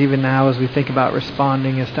minds even now as we think about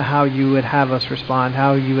responding as to how you would have us respond,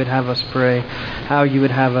 how you would have us pray, how you would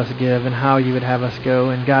have us give, and how you would have us go.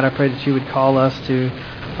 And God, I pray that you would call us to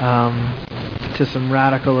some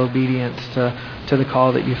radical obedience to the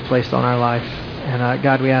call that you've placed on our life. And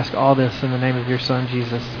God, we ask all this in the name of your Son,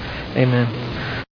 Jesus. Amen.